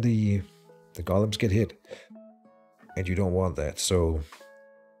again, then the golems get hit. And you don't want that, so...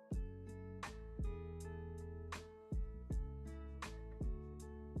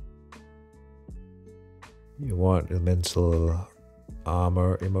 You want elemental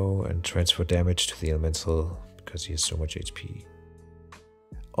armor immo and transfer damage to the elemental because he has so much HP.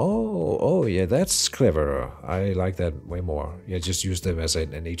 Oh, yeah, that's clever. I like that way more. Yeah, just use them as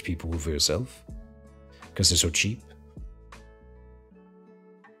an HP pool for yourself because they're so cheap.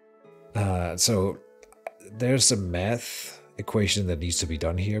 So there's a math equation that needs to be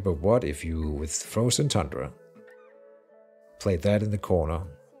done here, but what if you, with Frozen Tundra, played that in the corner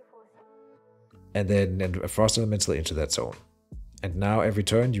and then a Frost Elemental into that zone? And now every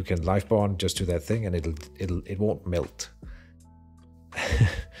turn you can life bond just to that thing and it won't melt.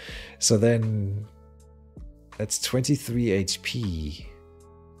 So then that's 23 HP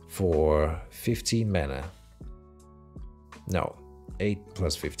for 15 mana. No, 8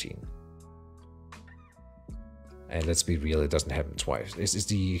 plus 15. And let's be real, it doesn't happen twice. Is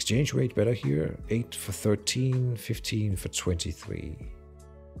the exchange rate better here? 8 for 13, 15 for 23.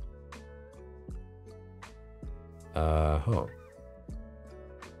 Huh.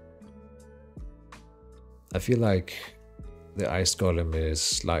 I feel like the Ice Golem is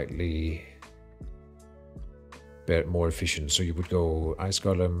slightly more efficient. So you would go Ice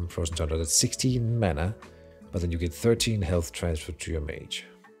Golem, Frozen Tundra, that's 16 mana, but then you get 13 health transferred to your mage.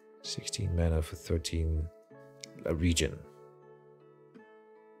 16 mana for 13 regen.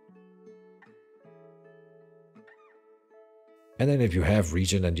 And then if you have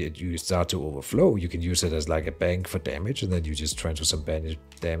regen and you start to overflow, you can use it as like a bank for damage, and then you just transfer some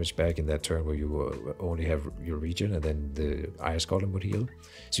damage back in that turn where you only have your regen, and then the Ice Golem would heal.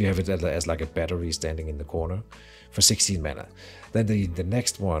 So you have it as like a battery standing in the corner for 16 mana. Then the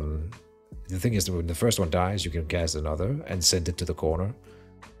next one, the thing is that when the first one dies, you can cast another and send it to the corner.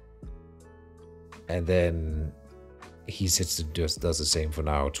 And then he sits and does the same for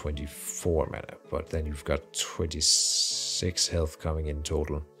now, 24 mana, but then you've got 26 health coming in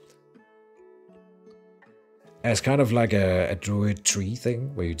total. As kind of like a druid tree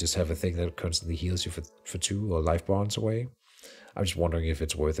thing, where you just have a thing that constantly heals you for 2 or life bonds away. I'm just wondering if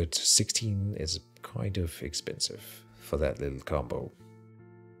it's worth it. 16 is kind of expensive for that little combo.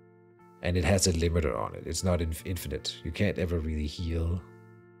 And it has a limiter on it. It's not infinite. You can't ever really heal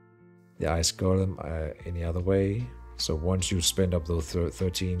the Ice Golem any other way. So once you spend up those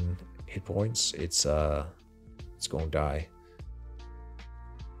 13 hit points, it's going to die.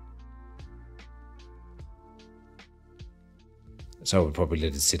 So I would probably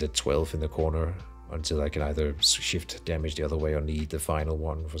let it sit at 12 in the corner until I can either shift damage the other way or need the final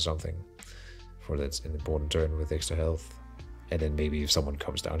one for something. For that's an important turn with extra health. And then maybe if someone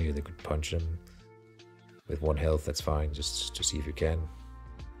comes down here, they could punch them. With 1 health, that's fine, just to see if you can.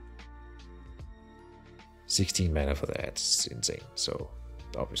 16 mana for that, it's insane. So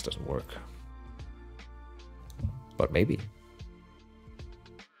it obviously doesn't work. But maybe.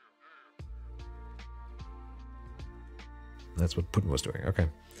 That's what Putin was doing. Okay.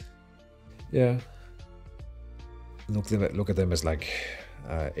 Yeah. Look at them as like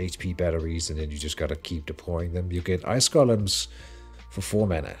HP batteries, and then you just gotta keep deploying them. You get Ice Golems for 4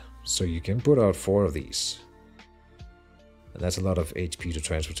 mana, so you can put out 4 of these. And that's a lot of HP to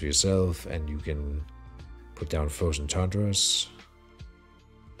transfer to yourself, and you can put down Frozen Tundras.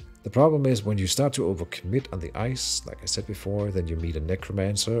 The problem is when you start to overcommit on the ice, like I said before, then you meet a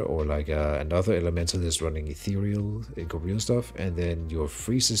Necromancer or like another Elementalist running Ethereal, Incorporeal stuff, and then your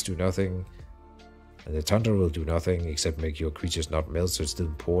freezes do nothing, and the Tundra will do nothing except make your creatures not melt, so it's still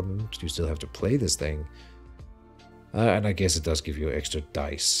important. You still have to play this thing. And I guess it does give you extra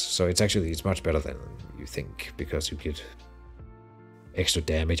dice, so it's much better than you think, because you get extra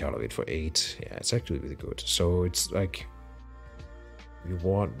damage out of it for 8. Yeah, it's actually really good. So it's like, you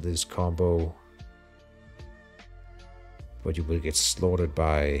want this combo, but you will get slaughtered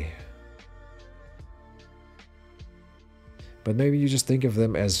by... But maybe you just think of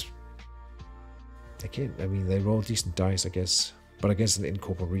them as... Again, I mean, they roll decent dice, I guess. But against an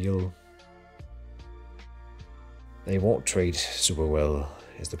Incorporeal, they won't trade super well,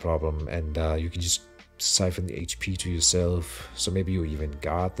 is the problem. And you can just siphon the HP to yourself. So maybe you even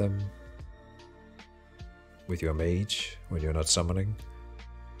guard them with your Mage when you're not summoning.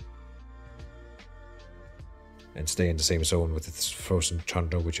 And stay in the same zone with its Frozen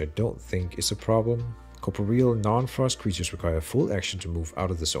Tundra, which I don't think is a problem. Corporeal non-frost creatures require full action to move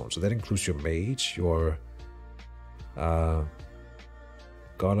out of the zone. So that includes your Mage, your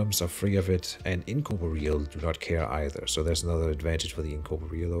Golems are free of it, and Incorporeal do not care either. So there's another advantage for the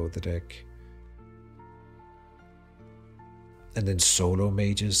Incorporeal over the deck. And then Solo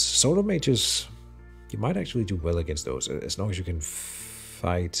Mages. Solo Mages, you might actually do well against those, as long as you can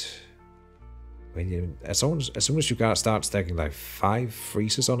fight... as soon as you start stacking like 5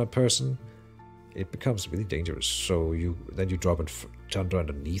 freezes on a person, it becomes really dangerous. So then you drop a Tundra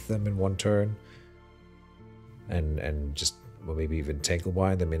underneath them in 1 turn, and just maybe even Tangle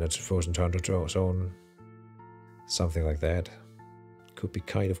Wind them in a Frozen Tundra zone, something like that. Could be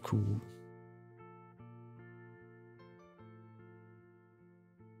kind of cool.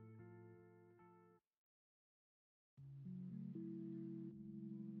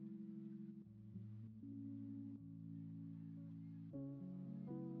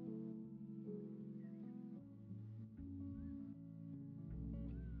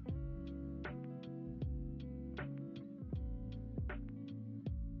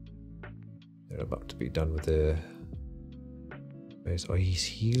 They're about to be done with the base. Oh, he's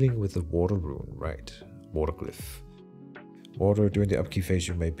healing with the Water Rune, right? Water Glyph. Water, during the upkeep phase,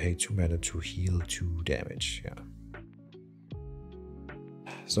 you may pay 2 mana to heal 2 damage. Yeah.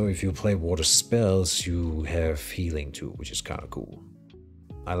 So if you play water spells, you have healing too, which is kind of cool.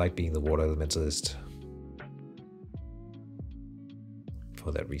 I like being the Water Elementalist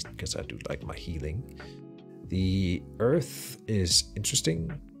for that reason, because I do like my healing. The Earth is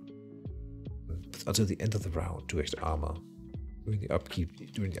interesting. Until the end of the round, 2 extra armor during the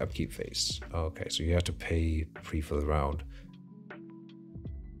upkeep phase. Okay, so you have to pay pre for the round.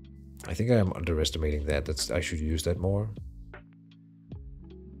 I think I am underestimating that. I should use that more.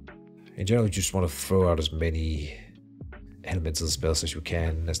 In general, you just want to throw out as many elemental spells as you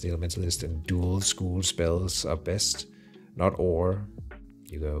can as the Elementalist, and dual school spells are best. Not or.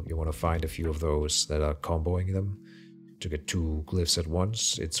 You want to find a few of those that are comboing them. To get 2 glyphs at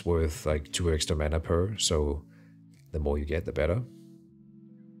once, it's worth like 2 extra mana per, so the more you get, the better.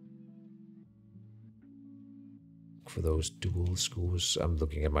 for those dual schools. I'm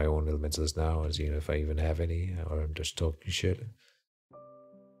looking at my own elementals now and seeing if I even have any, or I'm just talking shit.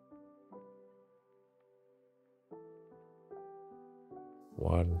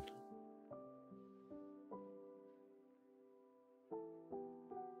 One.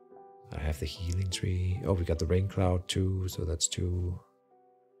 I have the healing tree. Oh, we got the rain cloud too, so that's 2.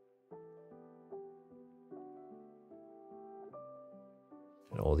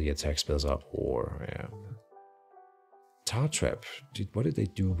 And all the attack spells are ore, yeah. Tar Trap. What did they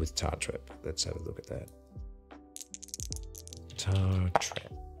do with Tar Trap? Let's have a look at that. Tar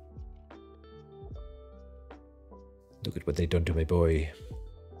Trap. Look at what they done to my boy.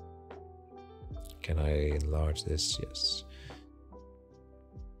 Can I enlarge this? Yes.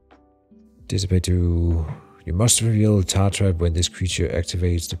 Dissipate to... You must reveal Tar Trap when this creature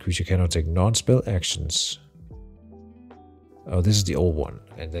activates. The creature cannot take non-spell actions. Oh, this is the old one.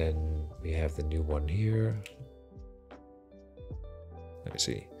 And then we have the new one here. Let me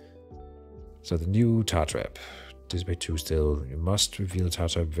see. So the new Tar Trap. Dissipate 2 still. You must reveal Tar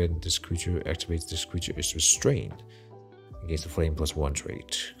Trap when this creature activates. This creature is restrained. Against the flame +1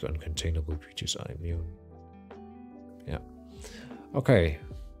 trait. Uncontainable creatures are immune. Yeah. Okay.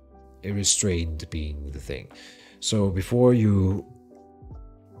 A restrained being the thing. So before you...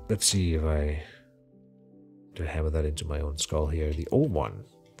 Let's see if I... to hammer that into my own skull here. The old one.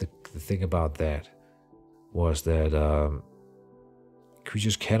 The thing about that was that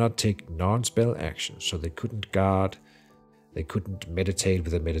creatures cannot take non-spell actions. So they couldn't guard. They couldn't meditate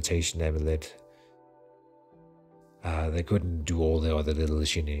with a meditation amulet. They couldn't do all the other little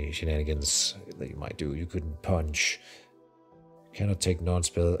shenanigans that you might do. You couldn't punch. Cannot take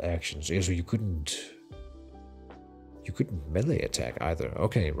non-spell actions. Yeah, so you couldn't melee attack either.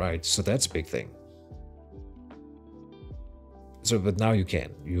 Okay, right. So that's a big thing. So, but now you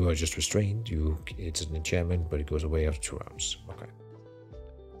can. You are just restrained. It's an enchantment, but it goes away after 2 rounds. Okay.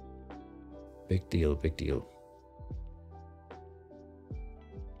 Big deal, big deal.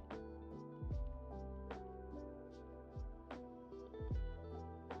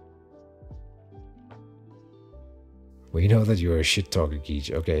 We know that you're a shit talker,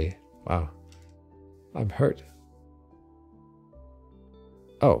 Keej. Okay. Wow. I'm hurt.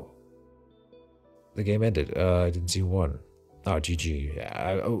 Oh. The game ended. I didn't see who won. Oh, GG.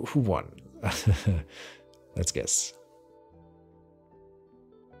 Yeah. Who won? Let's guess.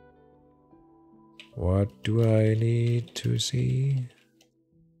 What do I need to see?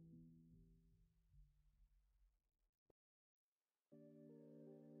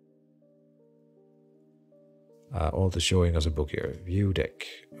 Alt is showing us a book here. View deck.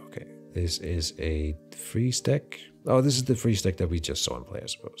 Okay. This is a free deck. Oh, this is the free deck that we just saw in play, I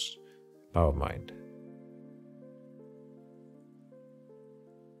suppose. Power of Mind.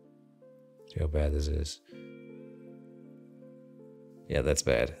 See how bad this is. Yeah, that's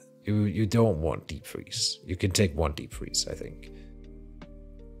bad. You don't want deep freeze. You can take 1 deep freeze, I think.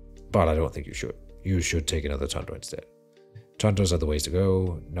 But I don't think you should. You should take another Tundra instead. Tundras are the ways to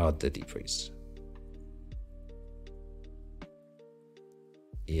go, not the deep freeze.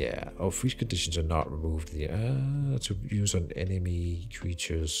 Yeah. Oh, freeze conditions are not removed. To use on enemy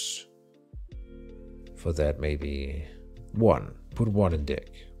creatures. For that, maybe 1. Put 1 in deck.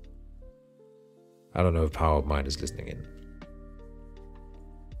 I don't know if Power of Mind is listening in.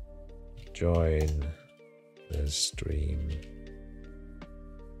 Join the stream.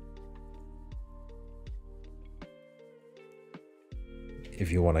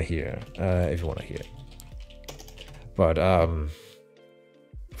 If you want to hear. But,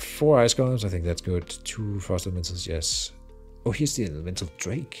 4 ice golems, I think that's good. 2 frost elementals, yes. Oh, here's the elemental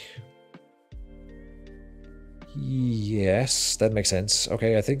drake. Yes, that makes sense.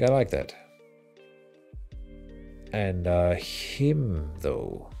 Okay, I think I like that. And him,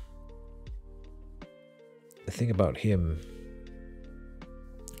 though. The thing about him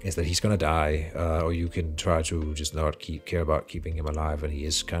is that he's gonna die, or you can try to just not care about keeping him alive, and he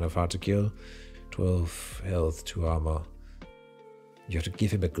is kind of hard to kill. 12 health, 2 armor. You have to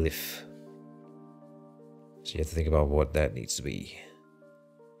give him a glyph. So you have to think about what that needs to be.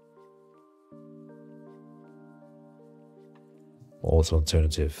 Also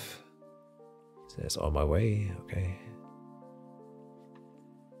alternative. Says on my way, okay.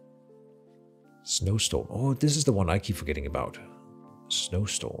 Snowstorm. Oh, this is the one I keep forgetting about.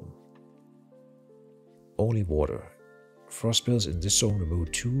 Snowstorm. Only water. Frost spells in this zone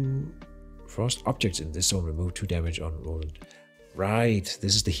remove 2. Frost objects in this zone remove 2 damage on rolling. Right,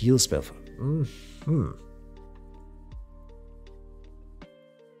 this is the heal spell.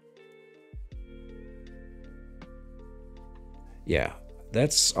 Yeah,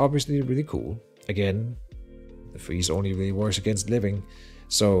 that's obviously really cool. Again, The freeze only really works against living.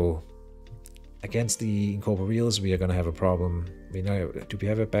 So against the incorporeals, we are going to have a problem. Do we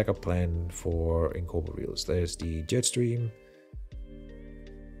have a backup plan for incorporeals? There's the jet stream.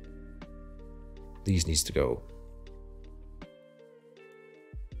 These needs to go.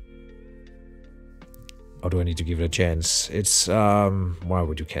 Or do I need to give it a chance? It's, why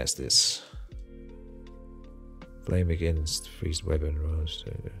would you cast this? Flame against freeze weapon rolls.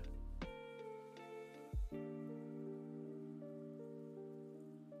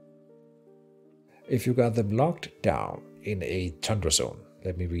 If you got them locked down in a tundra zone,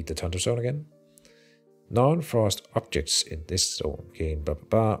 let me read the tundra zone again. Non-frost objects in this zone gain blah blah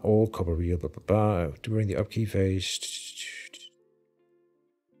blah, all corporeal blah blah blah during the upkeep phase.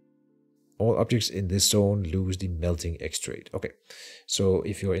 All objects in this zone lose the melting X trait. Okay, so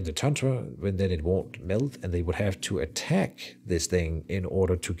if you're in the tundra, then it won't melt, and they would have to attack this thing in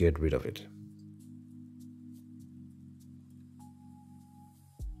order to get rid of it.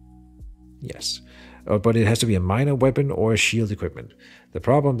 Yes, but it has to be a minor weapon or a shield equipment. The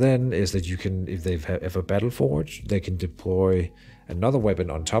problem then is that you can, if they have a battle forge, they can deploy another weapon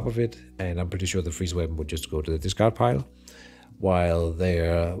on top of it, and I'm pretty sure the freeze weapon would just go to the discard pile, while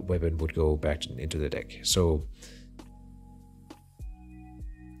their weapon would go back into the deck. So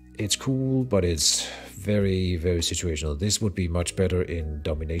it's cool, but it's very, very situational. This would be much better in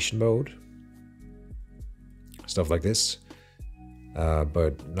domination mode, stuff like this.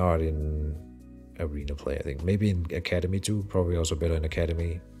 But not in arena play, I think. Maybe in academy too, probably also better in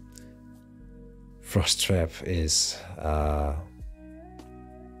academy. Frost Trap is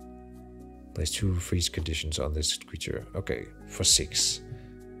place 2 freeze conditions on this creature. Okay, for 6.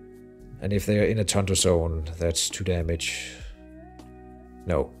 And if they're in a tundra zone, that's 2 damage.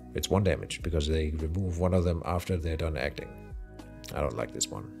 No, it's 1 damage because they remove one of them after they're done acting. I don't like this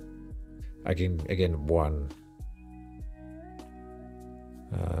one. I can, again, 1.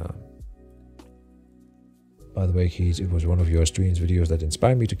 By the way, Keej, it was one of your streams videos that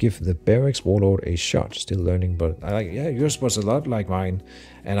inspired me to give the Barracks Warlord a shot. Still learning, but I like, yeah, yours was a lot like mine,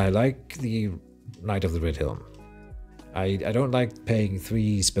 and I like the Knight of the Red Helm. I don't like paying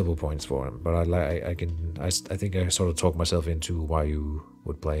 3 spellbook points for him, but I think I sort of talked myself into why you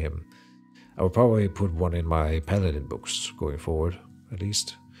would play him. I would probably put one in my Paladin books going forward, at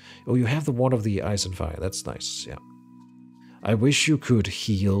least. Oh, you have the one of the Ice and Fire. That's nice, yeah. I wish you could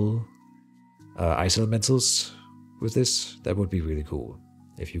heal ice elementals with this. That would be really cool.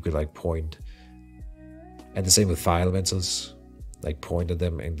 If you could like point, and the same with fire elementals, like point at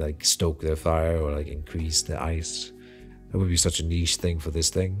them and like stoke their fire or like increase the ice. That would be such a niche thing for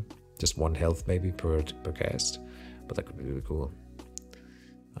this thing. Just 1 health maybe per cast, but that could be really cool.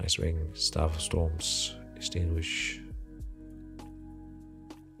 Ice Ring, Staff of Storms, Extinguish.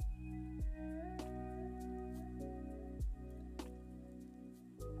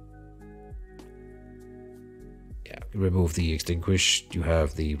 Remove the Extinguish, you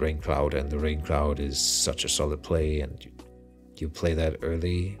have the Rain Cloud, and the Rain Cloud is such a solid play, and you play that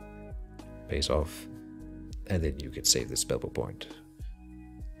early, pays off, and then you can save the spellbook point,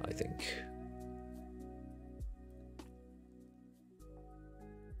 I think.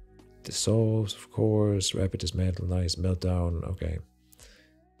 Dissolves, of course, Rapid Dismantle, nice, Meltdown, okay.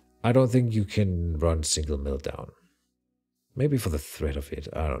 I don't think you can run single Meltdown. Maybe for the threat of it,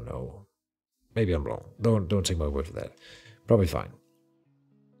 I don't know. Maybe I'm wrong. Don't take my word for that. Probably fine.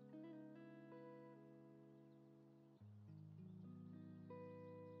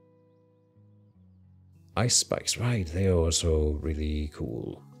 Ice spikes, right? They are also really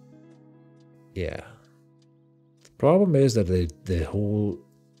cool. Yeah. The problem is that the whole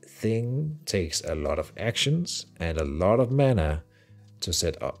thing takes a lot of actions and a lot of mana to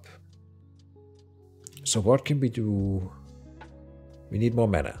set up. So what can we do? We need more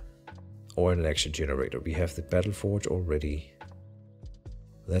mana. Or an action generator. We have the Battle Forge already.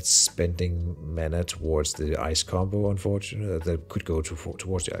 That's spending mana towards the ice combo, unfortunately. That could go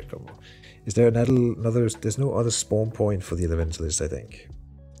towards the ice combo. Is there another? There's no other spawn point for the Elementalist, I think.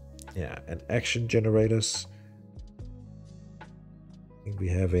 Yeah, and action generators. I think we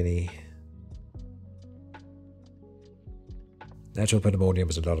have any. Natural Pandemonium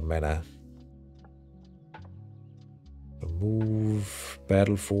is a lot of mana. Move,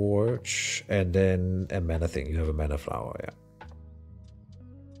 Battle Forge, and then a mana thing. You have a mana flower, yeah.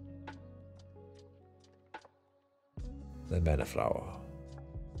 The mana flower.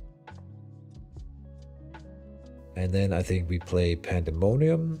 And then I think we play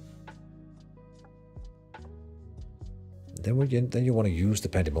Pandemonium. Then you want to use the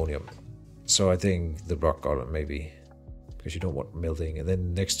Pandemonium. So I think the Rock Golem maybe. Because you don't want melting. And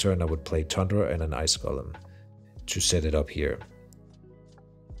then next turn I would play Tundra and an Ice Golem. to set it up here.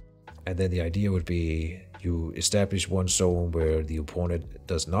 And then the idea would be you establish one zone where the opponent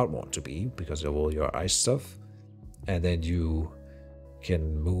does not want to be because of all your ice stuff. And then you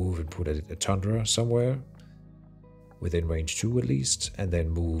can move and put a tundra somewhere within range 2 at least, and then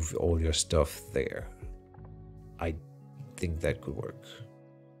move all your stuff there. I think that could work.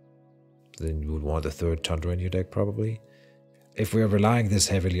 Then you would want a third tundra in your deck probably. If we're relying this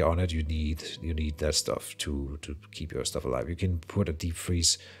heavily on it, you need that stuff to keep your stuff alive. You can put a deep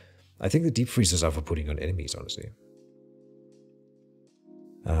freeze. I think the deep freezes are for putting on enemies, honestly.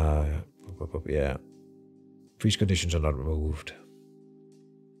 Yeah. Freeze conditions are not removed.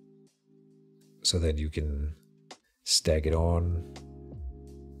 So then you can stack it on.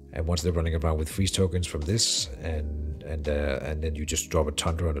 And once they're running around with freeze tokens from this, and then you just drop a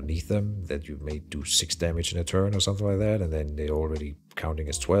tundra underneath them that you may do 6 damage in a turn or something like that, and then they're already counting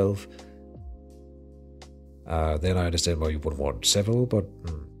as 12. Then I understand why you would want several, but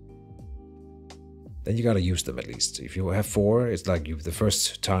then you gotta use them at least. If you have 4, it's like the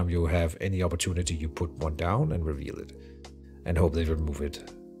first time you have any opportunity, you put one down and reveal it, and hope they remove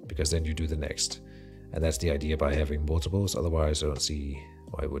it, because then you do the next. And that's the idea by having multiples. Otherwise, I don't see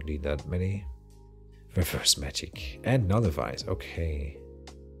why I would need that many. Reverse magic and nullifies. Okay.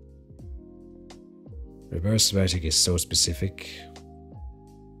 Reverse magic is so specific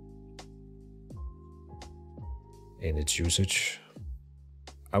in its usage.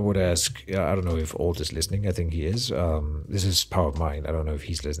 I would ask, I don't know if Alt is listening. I think he is. This is Power of Mind. I don't know if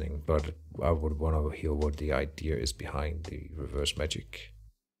he's listening, but I would want to hear what the idea is behind the reverse magic.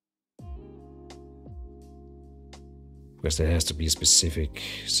 Because there has to be a specific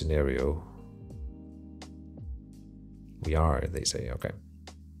scenario. We are, they say, okay.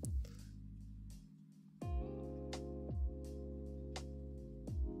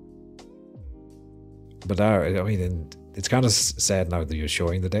 But I mean, it's kind of sad now that you're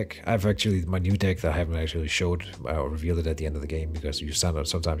showing the deck. I've actually, my new deck that I haven't actually showed or revealed it at the end of the game, because you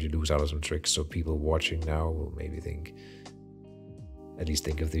sometimes you lose out on some tricks, so people watching now will maybe think, at least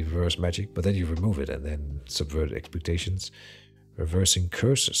think of the reverse magic, but then you remove it and then subvert expectations. Reversing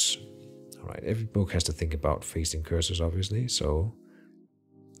curses. Alright, every book has to think about facing curses, obviously, so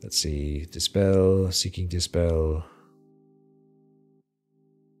let's see. Dispel, Seeking Dispel.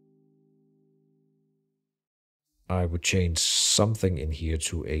 I would change something in here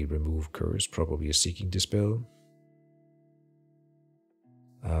to a remove curse, probably a Seeking Dispel.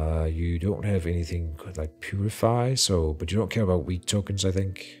 You don't have anything like Purify, but you don't care about weak tokens, I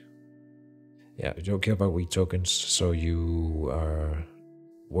think. Yeah, you don't care about weak tokens, so you are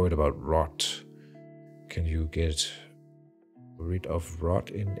worried about Rot. Can you get rid of Rot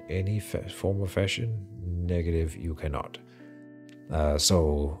in any form or fashion? Negative, you cannot.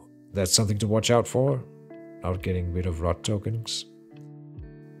 So that's something to watch out for. Not getting rid of Rot tokens.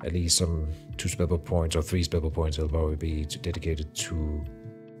 At least some 2 spellbook points or 3 spellbook points will probably be dedicated to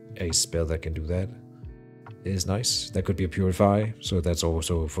a spell that can do that. It is nice. That could be a Purify, so that's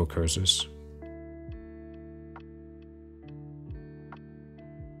also for curses.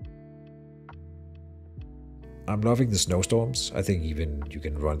 I'm loving the snowstorms. I think even you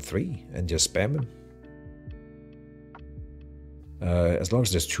can run 3 and just spam them. As long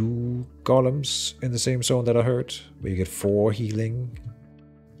as there's 2 golems in the same zone that I heard, where you get 4 healing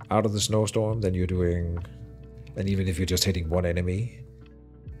out of the snowstorm, then you're doing... And even if you're just hitting 1 enemy,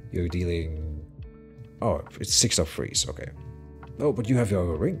 you're dealing... Oh, it's 6 up freeze, okay. Oh, but you have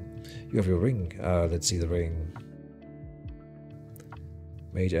your ring. You have your ring. Let's see the ring.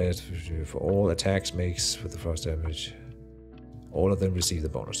 Mage adds for all attacks makes for the first damage. All of them receive the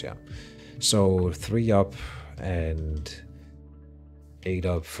bonus, yeah. So 3 up and 8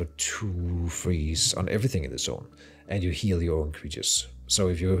 up for 2 freeze on everything in the zone. And you heal your own creatures. So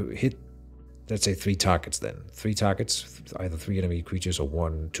if you hit, let's say 3 targets then. 3 targets, either 3 enemy creatures or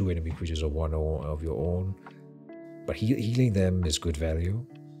 2 enemy creatures or 1 of your own. But healing them is good value.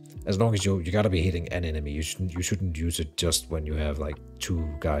 As long as you gotta be hitting an enemy. You shouldn't use it just when you have like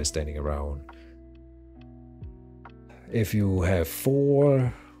 2 guys standing around. If you have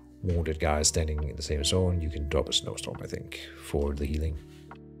 4 wounded guys standing in the same zone, you can drop a snowstorm, I think, for the healing.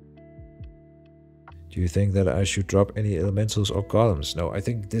 Do you think that I should drop any elementals or golems? No, I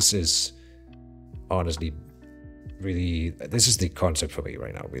think this is honestly really, this is the concept for me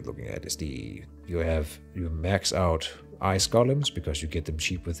right now we're looking at, is you max out ice golems because you get them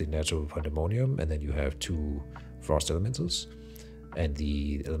cheap with the natural pandemonium, and then you have 2 frost elementals and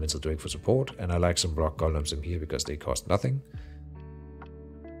the elemental drake for support, and I like some rock golems in here because they cost nothing.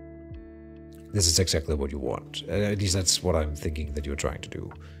 This is exactly what you want. At least that's what I'm thinking that you're trying to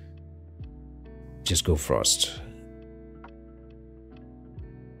do. Just go frost.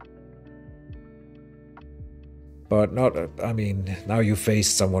 But not, I mean, now you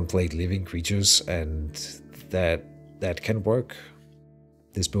face someone played living creatures, and that can work.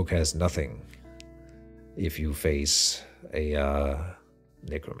 This book has nothing if you face a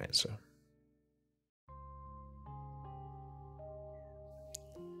necromancer.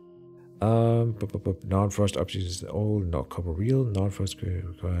 Non-frost objects all not corporeal. Non-frost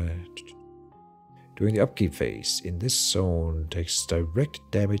require during the upkeep phase. In this zone, takes direct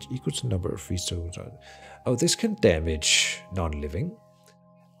damage equal to the number of freeze tokens. Oh, this can damage non-living.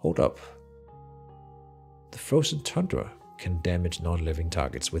 Hold up. The frozen tundra can damage non-living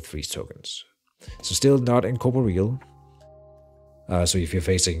targets with freeze tokens. So still not incorporeal. So if you're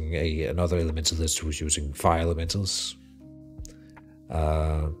facing another elementalist who's using fire elementals,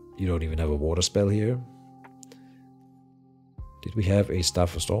 you don't even have a water spell here. Did we have a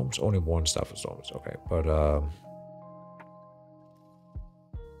Staff of Storms? Only one Staff of Storms, okay. But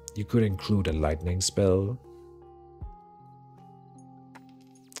you could include a lightning spell.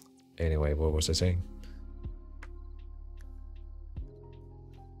 Anyway, what was I saying?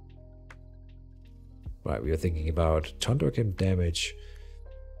 Right, we are thinking about Tundra can damage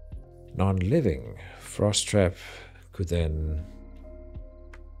non-living. Frost Trap could then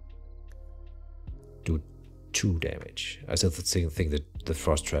do 2 damage. I still think that the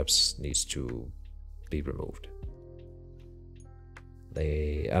Frost Traps needs to be removed.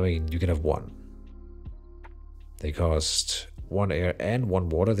 I mean, you can have 1. They cost 1 air and 1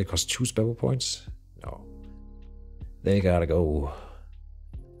 water. They cost 2 spell points. No. They gotta go.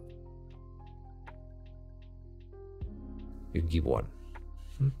 You can keep 1.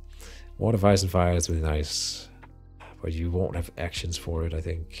 Water, Ice, and Fire is really nice. But you won't have actions for it, I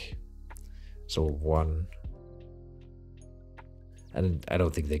think. So 1. And I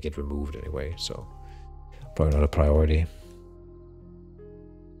don't think they get removed anyway, so probably not a priority.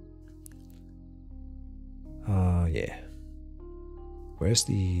 Yeah. Where's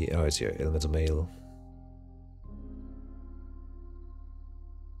the... Oh, it's here. Elemental Mail.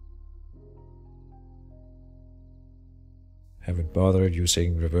 Haven't bothered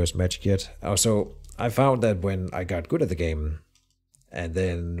using reverse magic yet. Also, I found that when I got good at the game, and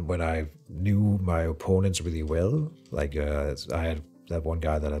then when I knew my opponents really well, like I had that one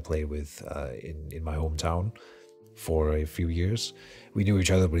guy that I played with in my hometown for a few years, we knew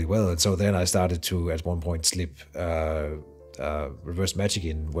each other really well. And so then I started to, at one point, slip reverse magic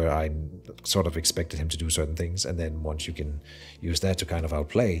in, where I sort of expected him to do certain things. And then once you can use that to kind of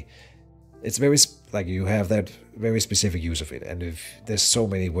outplay, it's very, like, you have that very specific use of it. And if there's so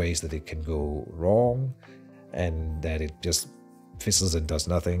many ways that it can go wrong, and that it just fizzles and does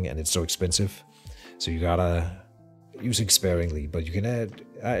nothing, and it's so expensive. So you gotta use it sparingly, but you can add,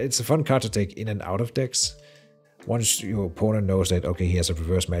 it's a fun card to take in and out of decks. Once your opponent knows that, okay, he has a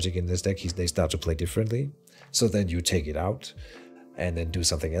reverse magic in this deck, they start to play differently. So then you take it out and then do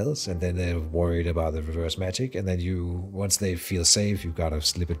something else, and then they're worried about the reverse magic, and then once they feel safe, you gotta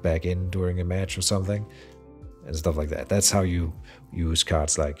slip it back in during a match or something, and stuff like that. That's how you use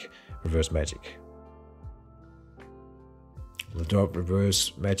cards like reverse magic. We'll drop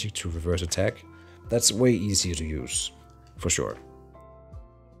reverse magic to reverse attack. That's way easier to use, for sure.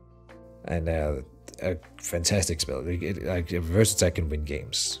 And a fantastic spell. Like, a reverse attack can win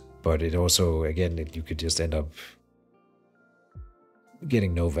games, but it also, again, you could just end up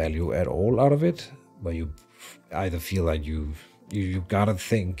getting no value at all out of it, where you either feel like you gotta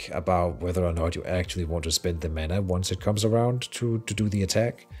think about whether or not you actually want to spend the mana once it comes around to do the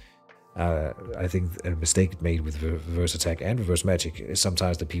attack. I think a mistake made with reverse attack and reverse magic is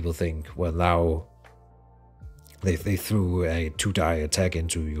sometimes that people think, well, now they threw a 2-die attack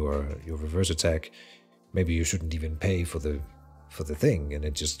into your reverse attack, maybe you shouldn't even pay for the thing, and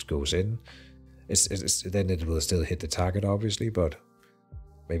it just goes in. Then it will still hit the target, obviously, but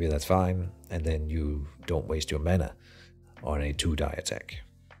maybe that's fine, and then you don't waste your mana on a 2-die attack.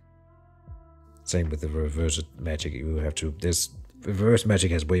 Same with the reverse magic. You have to... Reverse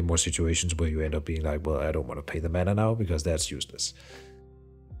magic has way more situations where you end up being like, well, I don't want to pay the mana now because that's useless.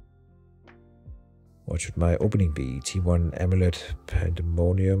 What should my opening be? T1 Amulet,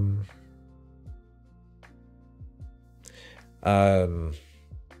 Pandemonium. I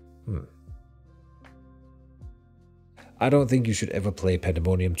don't think you should ever play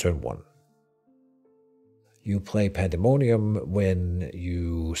Pandemonium turn 1. You play Pandemonium when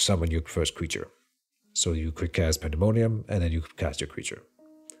you summon your first creature. So you could cast Pandemonium, and then you could cast your creature.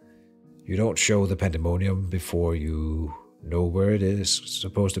 You don't show the Pandemonium before you know where it is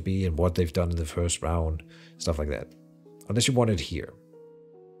supposed to be and what they've done in the first round, stuff like that. Unless you want it here.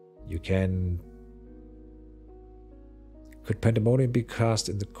 You can... Could Pandemonium be cast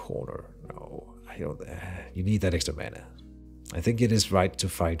in the corner? No. you need that extra mana. I think it is right to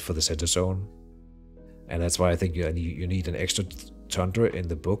fight for the center zone, and that's why I think you need an extra Tundra in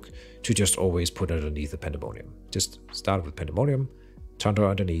the book to just always put underneath the Pandemonium. Just start with Pandemonium, Tundra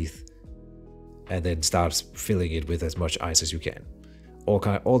underneath, and then start filling it with as much ice as you can.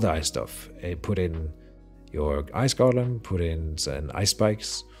 All the ice stuff. Put in your ice golem, put in some ice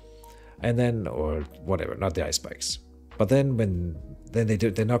spikes, and then, or whatever, not the ice spikes. But then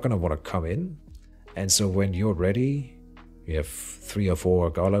they're not gonna want to come in, and so when you're ready, you have 3 or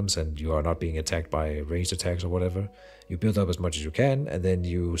 4 golems and you are not being attacked by ranged attacks or whatever, you build up as much as you can, and then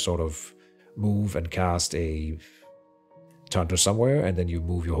you sort of move and cast a Tundra somewhere, and then you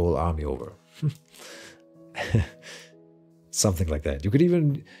move your whole army over. Something like that. You could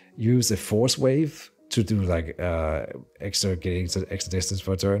even use a force wave to do like extra distance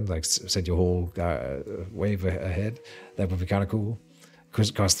for a turn, like send your whole wave ahead. That would be kind of cool.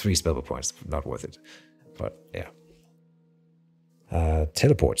 Cost 3 spellbook points, not worth it. But yeah.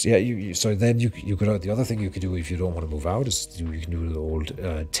 Teleports. Yeah, so then you could, the other thing you could do if you don't want to move out is you can do the old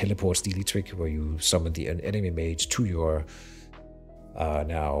teleport steely trick where you summon the enemy mage to your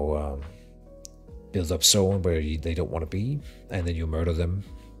now build up zone where they don't want to be, and then you murder them,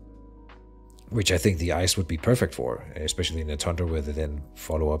 which I think the ice would be perfect for, especially in a Tundra where they then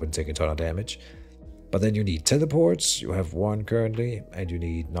follow up and take a ton of damage. But then you need teleports, you have 1 currently, and you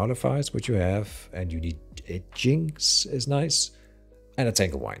need nullifies, which you have, and you need a jinx is nice, and a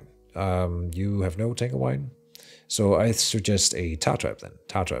tangle wine. You have no tangle wine, so I suggest a tar trap then.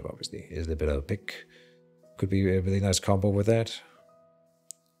 Tar trap obviously is a bit of a pick. Could be a really nice combo with that.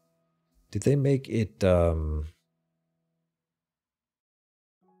 Did they make it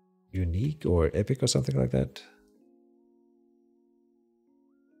unique or epic or something like that?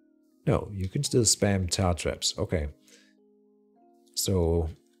 No, you can still spam tar traps. Okay. So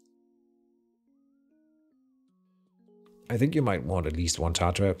I think you might want at least 1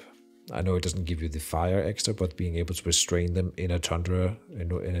 tar trap. I know it doesn't give you the fire extra, but being able to restrain them in a Tundra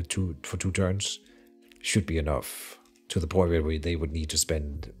for 2 turns should be enough, to the point where they would need to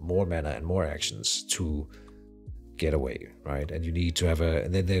spend more mana and more actions to get away, right? And you need to have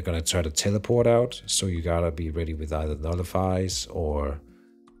and then they're gonna try to teleport out, so you gotta be ready with either nullifies or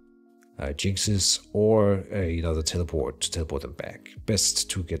jinxes, or the teleport to teleport them back. Best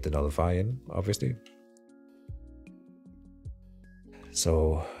to get the nullify in, obviously.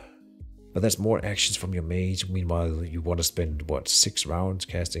 So, but that's more actions from your mage. Meanwhile, you want to spend what, 6 rounds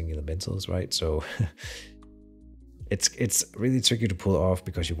casting elementals, right? So it's really tricky to pull off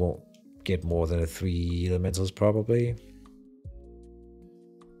because you won't get more than 3 elementals probably.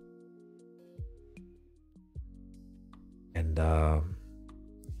 And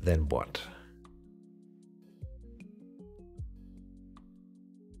then what?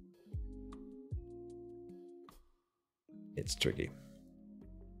 It's tricky.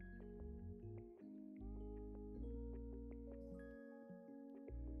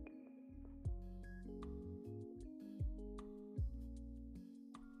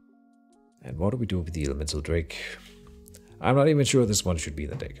 And what do we do with the Elemental Drake? I'm not even sure this one should be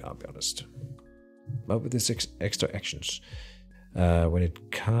in the deck, I'll be honest. But with this extra actions, when it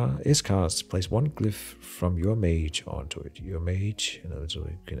is cast, place 1 glyph from your mage onto it. Your mage, so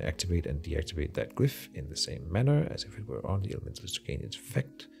you can activate and deactivate that glyph in the same manner as if it were on the elementals to gain its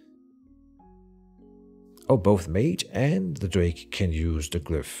effect. Oh, both mage and the Drake can use the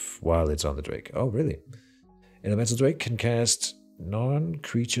glyph while it's on the Drake. Oh, really? Elemental Drake can cast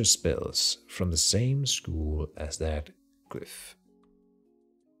non-creature spells from the same school as that glyph.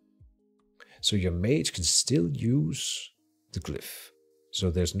 So your mage can still use the glyph.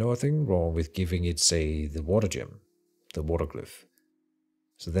 So there's nothing wrong with giving it, say, the water gem, the water glyph.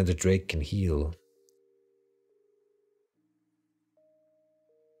 So then the Drake can heal.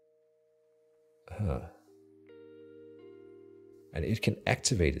 And it can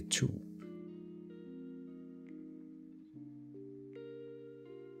activate it too.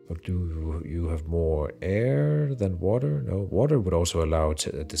 But do you have more air than water? No, water would also allow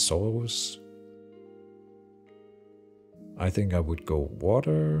dissolves. I think I would go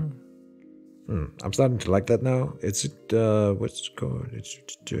water. I'm starting to like that now. It's what's it called? It's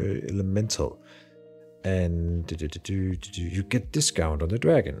elemental, and you get discount on the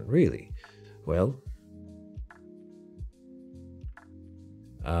dragon. Really? Well,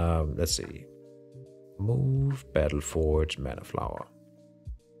 let's see. Move Battleforge Mana Flower.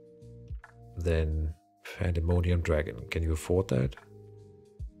 Then Pandemonium Dragon. Can you afford that?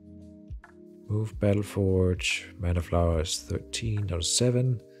 Move Battleforge Mana Flower is 13 out of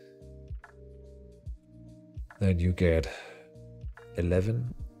 7. Then you get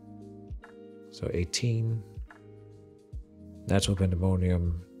 11 So 18. Natural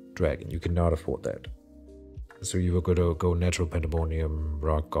Pandemonium, Dragon. You cannot afford that. So you were going to go Natural Pandemonium,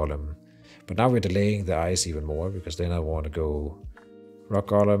 Rock Golem. But now we're delaying the ice even more, because then I want to go Rock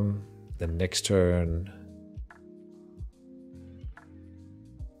Golem, then next turn.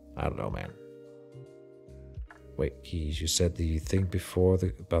 I don't know, man. Wait, Keej, you said the thing before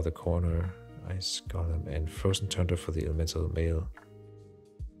about the corner. Ice Golem and Frozen Tundra for the elemental male.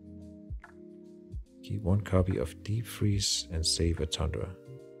 Keep one copy of Deep Freeze and save a Tundra.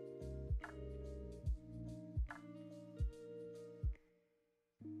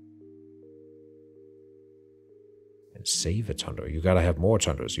 And save a Tundra. You gotta have more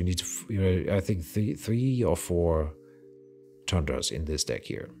Tundras. You need to, I think, three or four Tundras in this deck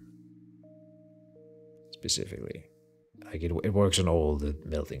here. Specifically. Like it works on all the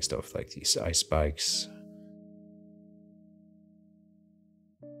melting stuff, like these ice spikes.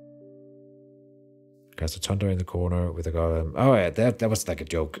 Cast a Tundra in the corner with a golem. Oh yeah, that was like a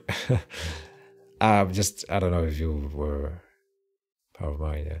joke. I don't know if you were Power of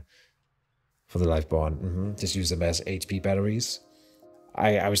Mind, yeah. For the life bond. Just use them as HP batteries.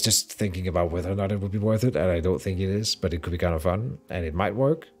 I was just thinking about whether or not it would be worth it, and I don't think it is, but it could be kind of fun, and it might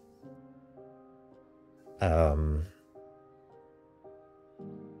work.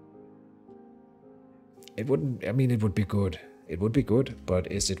 It wouldn't, I mean, it would be good. It would be good,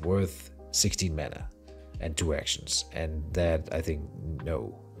 but is it worth 16 mana and 2 actions? And that, I think,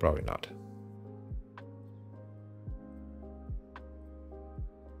 no, probably not.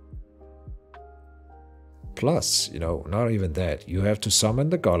 Plus, you know, not even that. You have to summon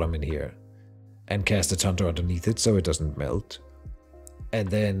the golem in here and cast a Tundra underneath it so it doesn't melt. And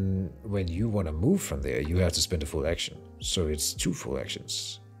then when you want to move from there, you have to spend a full action. So it's 2 full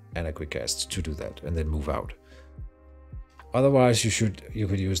actions and a quick cast to do that, and then move out. Otherwise, you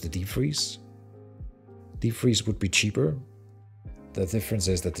could use the Deep Freeze. Deep Freeze would be cheaper. The difference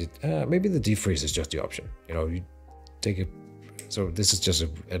is that maybe the Deep Freeze is just the option. You know, you take it. So this is just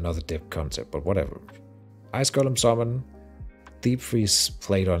another deck concept, but whatever. Ice Golem summon, Deep Freeze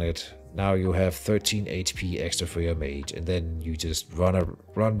played on it. Now you have 13 HP extra for your mage, and then you just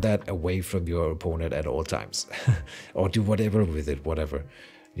run that away from your opponent at all times, or do whatever with it, whatever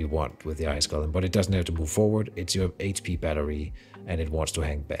you want with the Ice Golem. But it doesn't have to move forward. It's your HP battery, and it wants to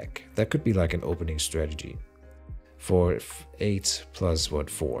hang back. That could be like an opening strategy for 8 plus what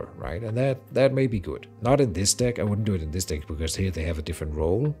 4, right? And that may be good. Not in this deck. I wouldn't do it in this deck because here they have a different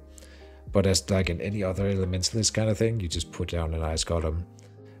role. But as like in any other elementalist kind of thing, you just put down an Ice Golem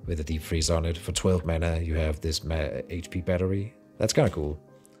with a Deep Freeze on it. For 12 mana, you have this HP battery. That's kind of cool.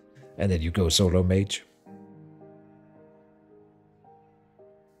 And then you go solo mage.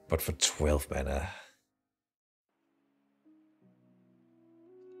 But for 12 mana...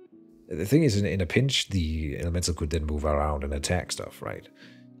 The thing is, in a pinch, the elemental could then move around and attack stuff, right?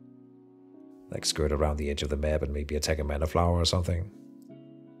 Like skirt around the edge of the map and maybe attack a mana flower or something.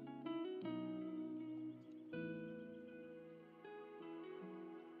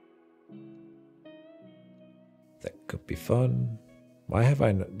 That could be fun. Why have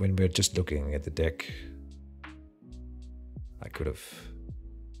I, when we're just looking at the deck, I could have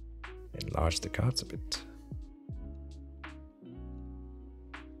enlarged the cards a bit.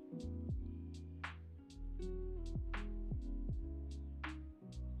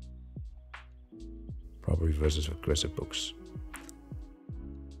 Probably versus aggressive books.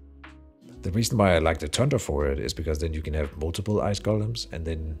 The reason why I like the Tundra for it is because then you can have multiple Ice Golems, and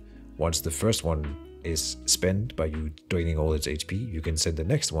then once the first one is spent by you draining all its HP, you can send the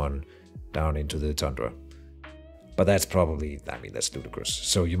next one down into the Tundra. But that's probably, I mean, that's ludicrous.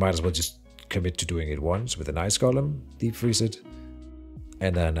 So you might as well just commit to doing it once with an Ice Golem, Deep Freeze it,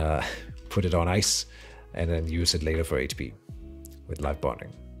 and then put it on ice, and then use it later for HP with life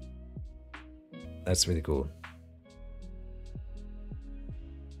bonding. That's really cool.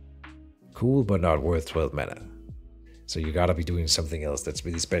 Cool, but not worth 12 mana. So you gotta be doing something else that's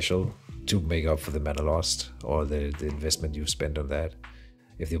really special to make up for the mana lost or the investment you've spent on that.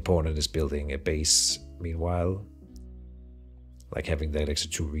 If the opponent is building a base, meanwhile, like having that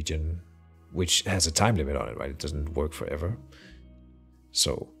extra 2 regen, which has a time limit on it, right? It doesn't work forever.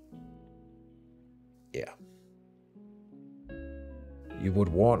 So, yeah. You would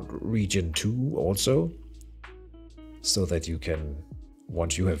want regen 2 also, so that you can,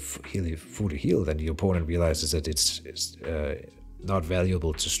 once you have fully healed and the opponent realizes that it's not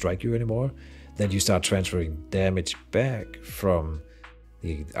valuable to strike you anymore, then you start transferring damage back from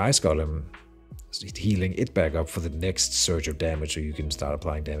the Ice Golem, healing it back up for the next surge of damage, so you can start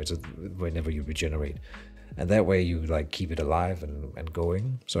applying damage whenever you regenerate. And that way you like keep it alive and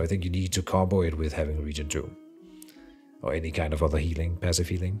going. So I think you need to combo it with having Regen 2. Or any kind of other healing, passive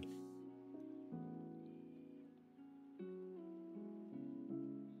healing.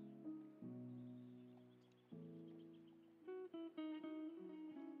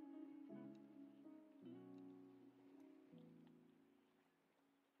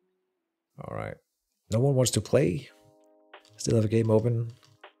 Alright. No one wants to play. Still have a game open.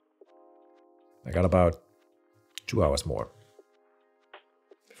 I got about 2 hours more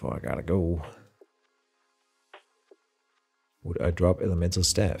before I gotta go. Would I drop Elemental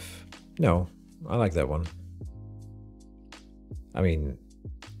Staff? No, I like that one. I mean,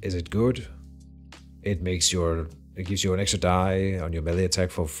 is it good? It gives you an extra die on your melee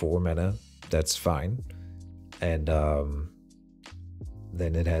attack for 4 mana. That's fine. And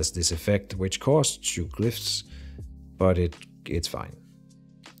then it has this effect which costs you glyphs, but it's fine.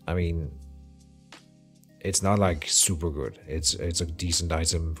 I mean, it's not like super good. It's a decent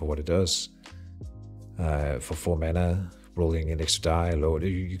item for what it does. For 4 mana, rolling an extra die, load.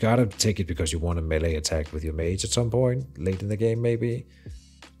 You gotta take it because you want a melee attack with your mage at some point, late in the game maybe.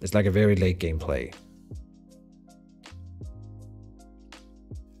 It's like a very late game play.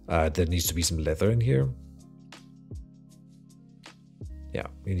 There needs to be some leather in here. Yeah,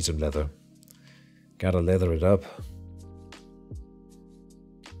 you need some leather. Gotta leather it up.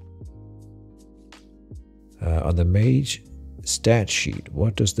 On the mage stat sheet,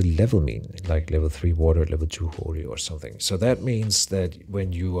 what does the level mean? Like level 3 water, level 2 holy or something. So that means that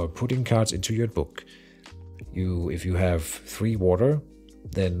when you are putting cards into your book, if you have 3 water,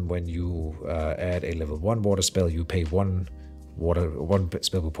 then when you add a level 1 water spell, you pay 1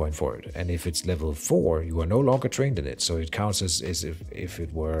 spellbook point for it. And if it's level 4, you are no longer trained in it. So it counts as if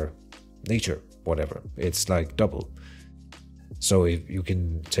it were nature, whatever. It's like double. So if you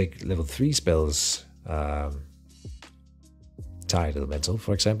can take level 3 spells, Tide Elemental,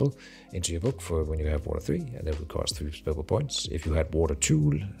 for example, into your book for when you have water 3, and it would cost 3 spellbook points. If you had water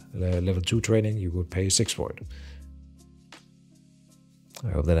 2, level 2 training, you would pay 6 for it. I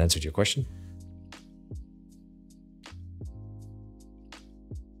hope that answered your question.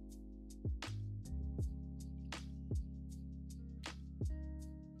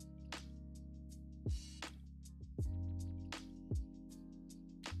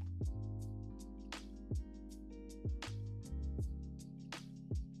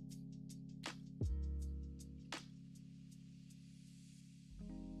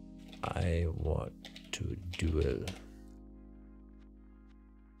 I want to duel.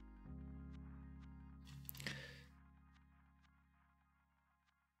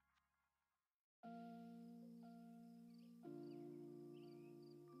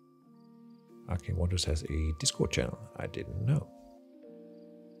 Arcane Wonders has a Discord channel. I didn't know.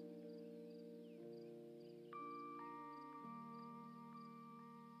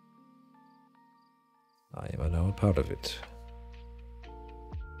 I am now a part of it.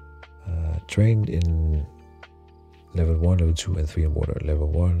 Trained in level 1, level 2, and 3 in water. Level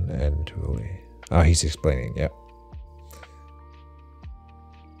 1 and 2 only. Ah, he's explaining, yeah.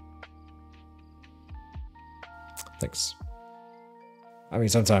 Thanks. I mean,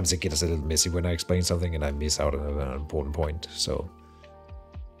 sometimes it gets a little messy when I explain something and I miss out on an important point, so...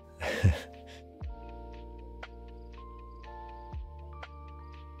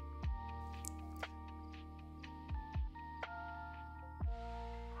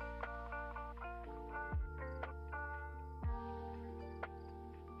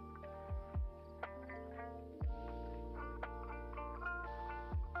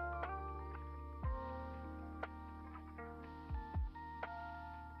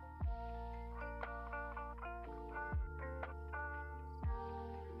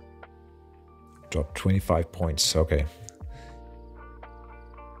 Drop 25 points, okay.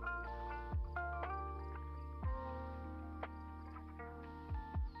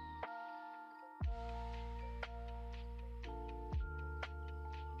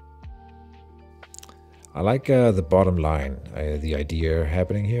 I like the bottom line, the idea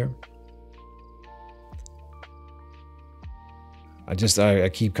happening here. I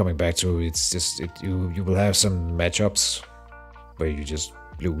keep coming back to you will have some matchups where you just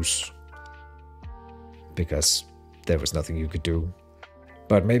lose because there was nothing you could do.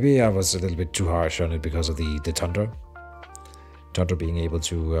 But maybe I was a little bit too harsh on it because of the Tundra. Tundra being able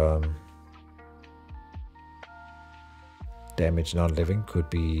to damage non-living could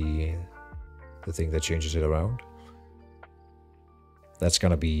be the thing that changes it around. That's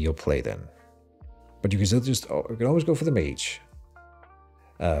gonna be your play then. But you can still you can always go for the mage.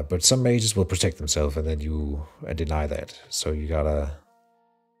 But some mages will protect themselves and then you deny that. So you gotta,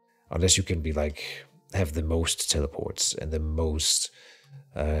 unless you can be like have the most teleports and the most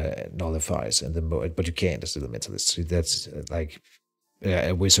nullifies, and but you can't as a elementalist. So that's like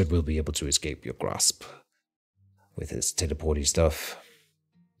a wizard will be able to escape your grasp with his teleporty stuff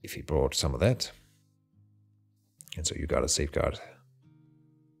if he brought some of that. And so you gotta safeguard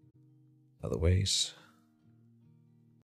other ways.